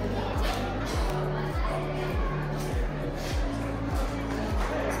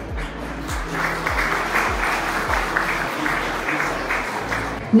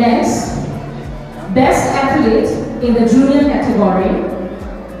 Next, best athlete in the junior category,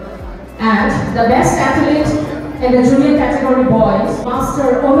 and the best athlete in the junior category boys,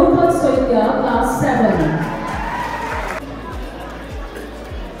 Master Onupal Soitya, class 7.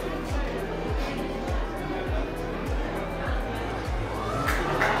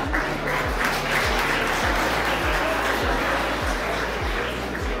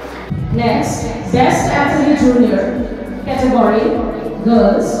 Next, best athlete junior category,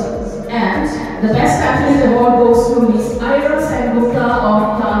 girls, and the best athlete award goes to Miss Ira Sengupta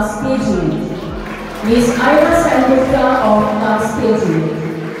of class KG. Miss Ira Sengupta of class KG.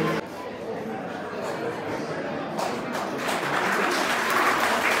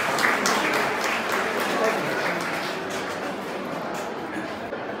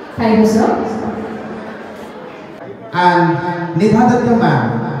 Thank you, sir. And Nibhadatta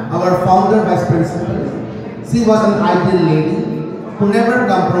ma'am, our founder vice principal, she was an ideal lady who never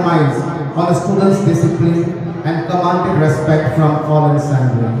compromised on a student's discipline and commanded respect from all and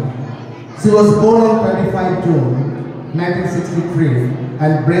sundry. She was born on 25 June 1963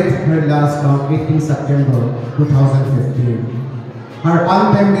 and breathed her last on 18 September 2015. Her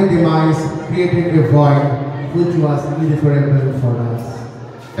untimely demise created a void which was irreparable for us.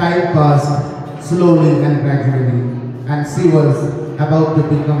 Time passed slowly and gradually, and she was about to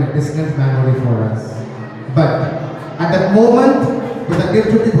become a distant memory for us. But at that moment, with a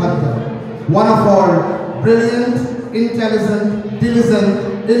gift to the Bhakta, one of our brilliant, intelligent,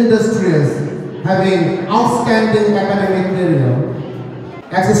 diligent, industrious, having outstanding academic career,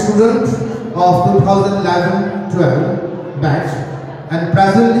 as a student of 2011-12 batch, and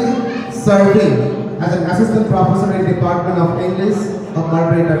presently serving as an assistant professor in Department of English of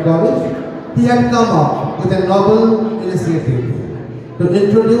Margaretta College, he had come up with a noble initiative to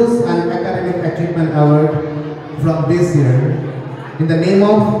introduce an academic achievement award from this year in the name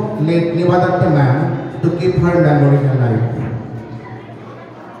of late Nibhadatta ma'am to keep her memory alive.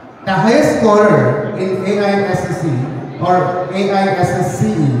 The highest scorer in AISSC or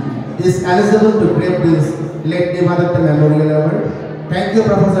AISSCE is eligible to grab this late Nibhadatta Memorial Award. Thank you,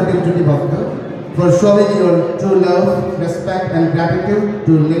 Professor Dimjoti Bhakta, for showing your true love, respect and gratitude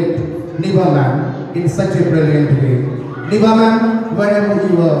to late Nibha ma'am in such a brilliant way. Nibha ma'am, wherever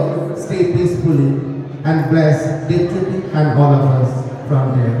you are, stay peacefully and bless Dimjoti and all of us from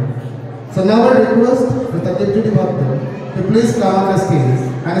there. So now I request Mr. Dimjoti Bhakta to please come on the stage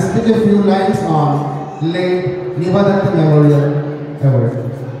and speak a few lines on late Nibhadatta Memorial Award.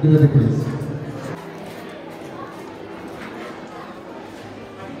 Dimjoti, please.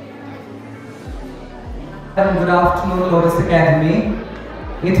 Good afternoon, Lotus Academy.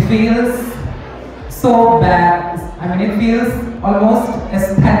 It feels so bad. I mean, it feels almost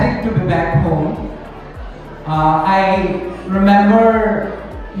ecstatic to be back home. I remember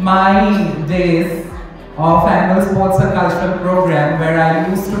my days of annual sports and cultural program where I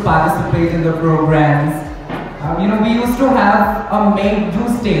used to participate in the programs. We used to have a make-do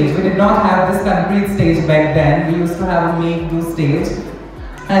stage. We did not have this concrete stage back then. We used to have a make-do stage.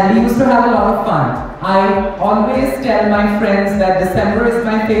 And we used to have a lot of fun. I always tell my friends that December is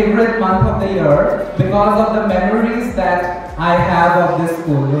my favorite month of the year because of the memories that I have of this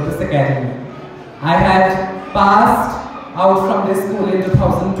school, Lotus Academy. I had passed out from this school in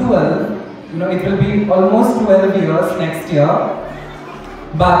 2012. It will be almost 12 years next year.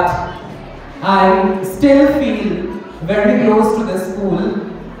 But I still feel very close to this school,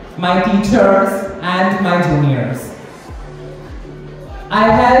 my teachers and my juniors. I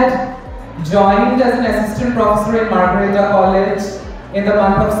had joined as an assistant professor in Margaretta College in the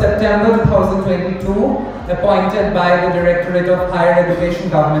month of September 2022, appointed by the Directorate of Higher Education,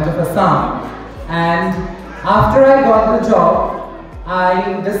 Government of Assam. And after I got the job,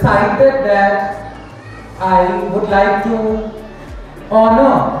 I decided that I would like to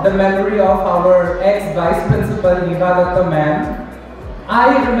honor the memory of our ex-vice principal, Nibhadatta ma'am.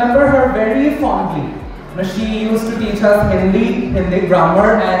 I remember her very fondly. She used to teach us Hindi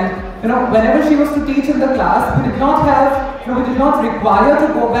grammar, and whenever she used to teach in the class, we did not require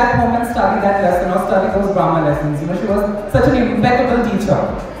to go back home and study that lesson or study those grammar lessons. She was such an impeccable teacher,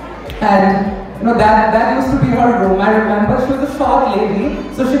 and that used to be her room. I remember she was a short lady,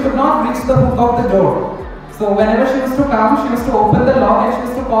 so she could not reach the hook of the door. So whenever she used to come, she used to open the lock and she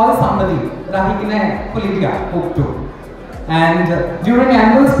used to call somebody. Rahikine Kulidia, hook to. And during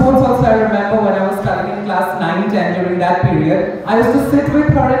annual sports also, I remember when I was studying in class 9, 10 during that period, I used to sit with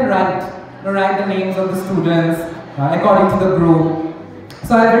her and write the names of the students according to the group.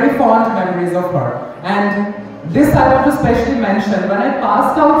 So I have very fond memories of her. And this I want to specially mention, when I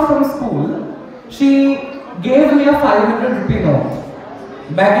passed out from school, she gave me a 500 rupee note.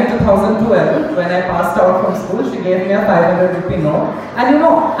 Back in 2012, when I passed out from school, she gave me a 500 rupee note. And you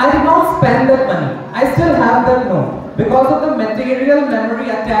know, I did not spend that money. I still have that note because of the material memory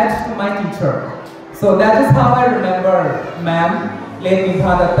attached to my teacher. So that is how I remember ma'am, Late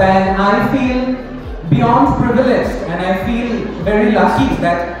Nibha Datta, and I feel beyond privileged, and I feel very lucky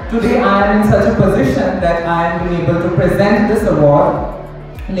that today I am in such a position that I am being able to present this award,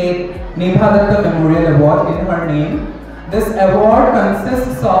 Late Nibha Datta Memorial Award, in her name. This award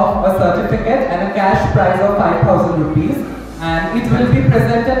consists of a certificate and a cash prize of 5,000 rupees, and it will be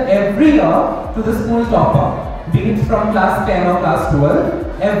presented every year to the school topper, be it from class 10 or class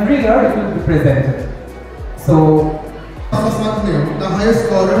 12. Every year it will be presented. So, the highest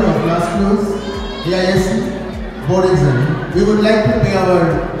scorer of class 12 AISC board exam, we would like to pay our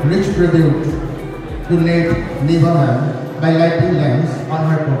rich tribute to late Nibha ma'am by lighting lamps on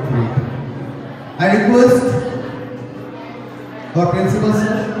her portrait. I request our principal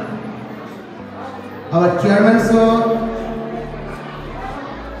sir, our chairman sir,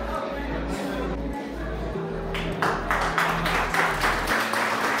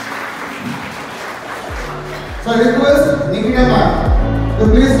 so I request Nikita ma'am to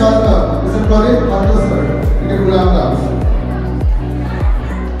please welcome Mr. Florin Arthur sir in the Gulam House.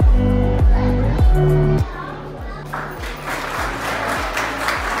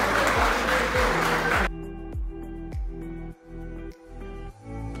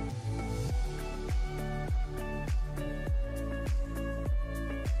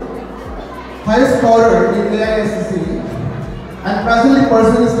 Highest scorer in AISC and presently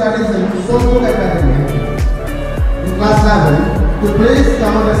pursuing studies in Social Academy in class 11 to please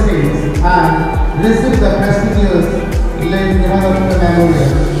come on the stage and receive the prestigious Late Nibha Datta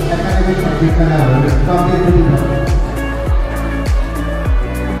Memorial Academic Achievement Award from the Deputy.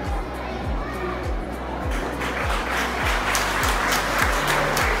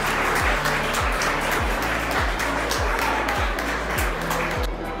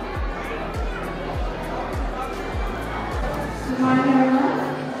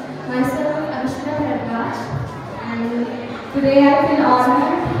 Today I feel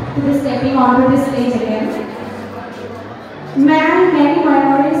honored to be stepping onto this stage again. Many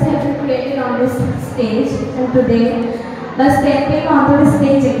memories have been created on this stage, and today, by stepping onto the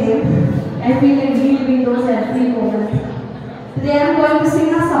stage again, I feel like reliving those every moment. Today I am going to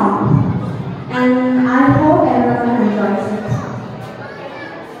sing a song, and I hope everyone enjoys it.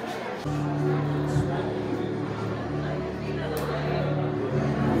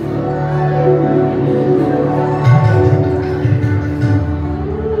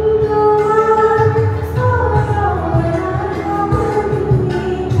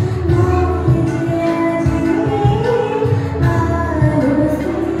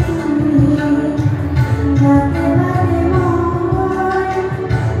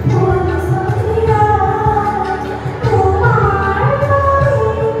 Oh,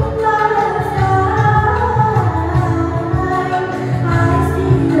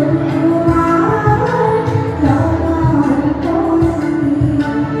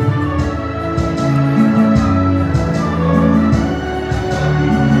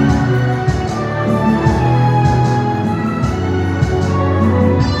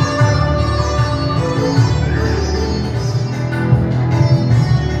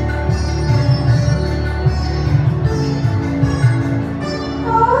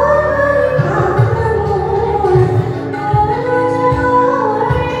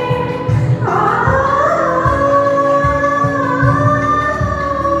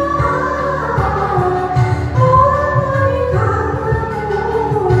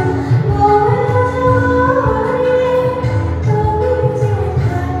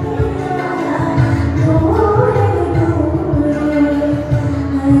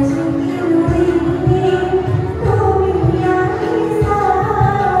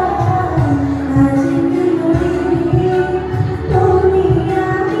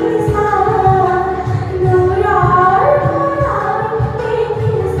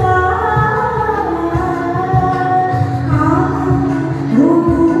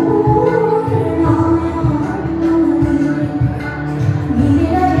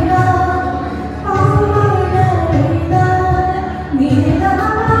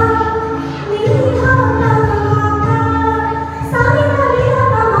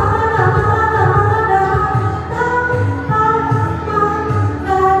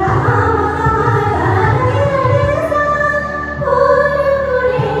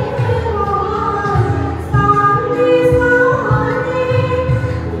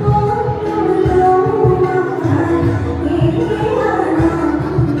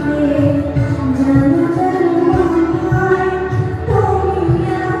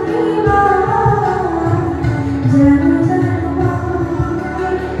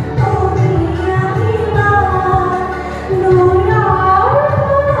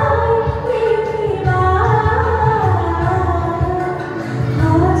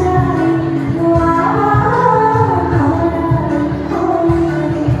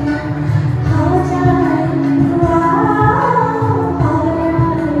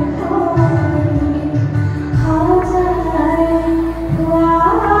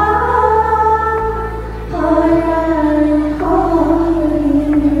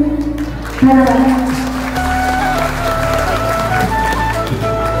 ধন্যবাদ।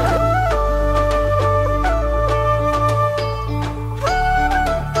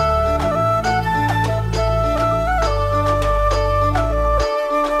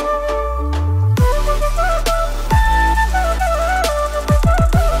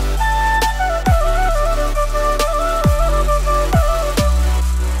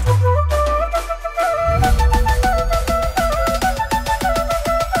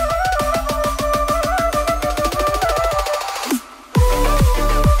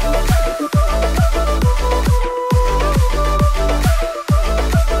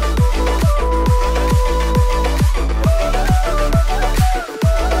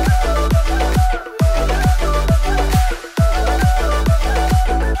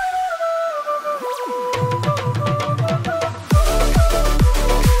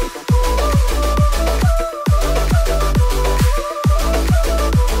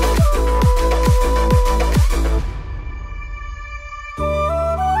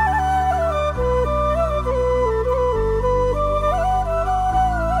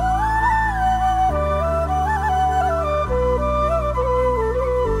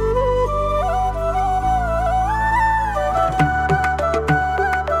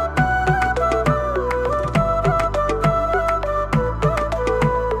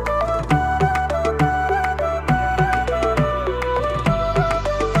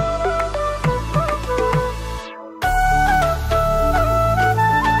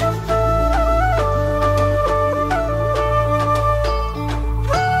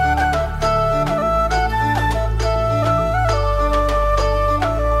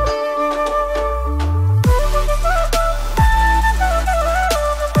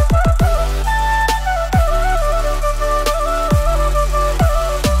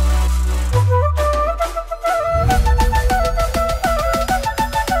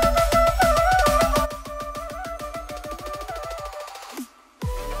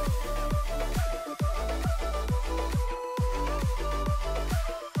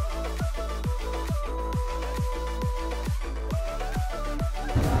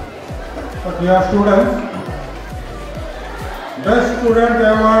 So dear students, best student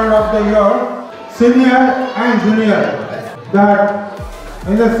award of the year, senior and junior. That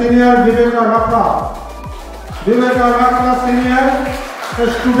in the senior Viveka Lakra senior, the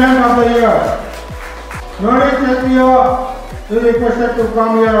student of the year. Notice that we are requested to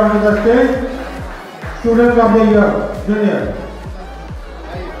come here on the stage. Student of the year, junior.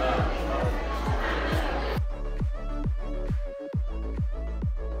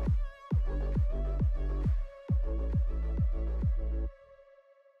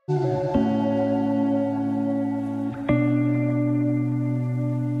 Thank you.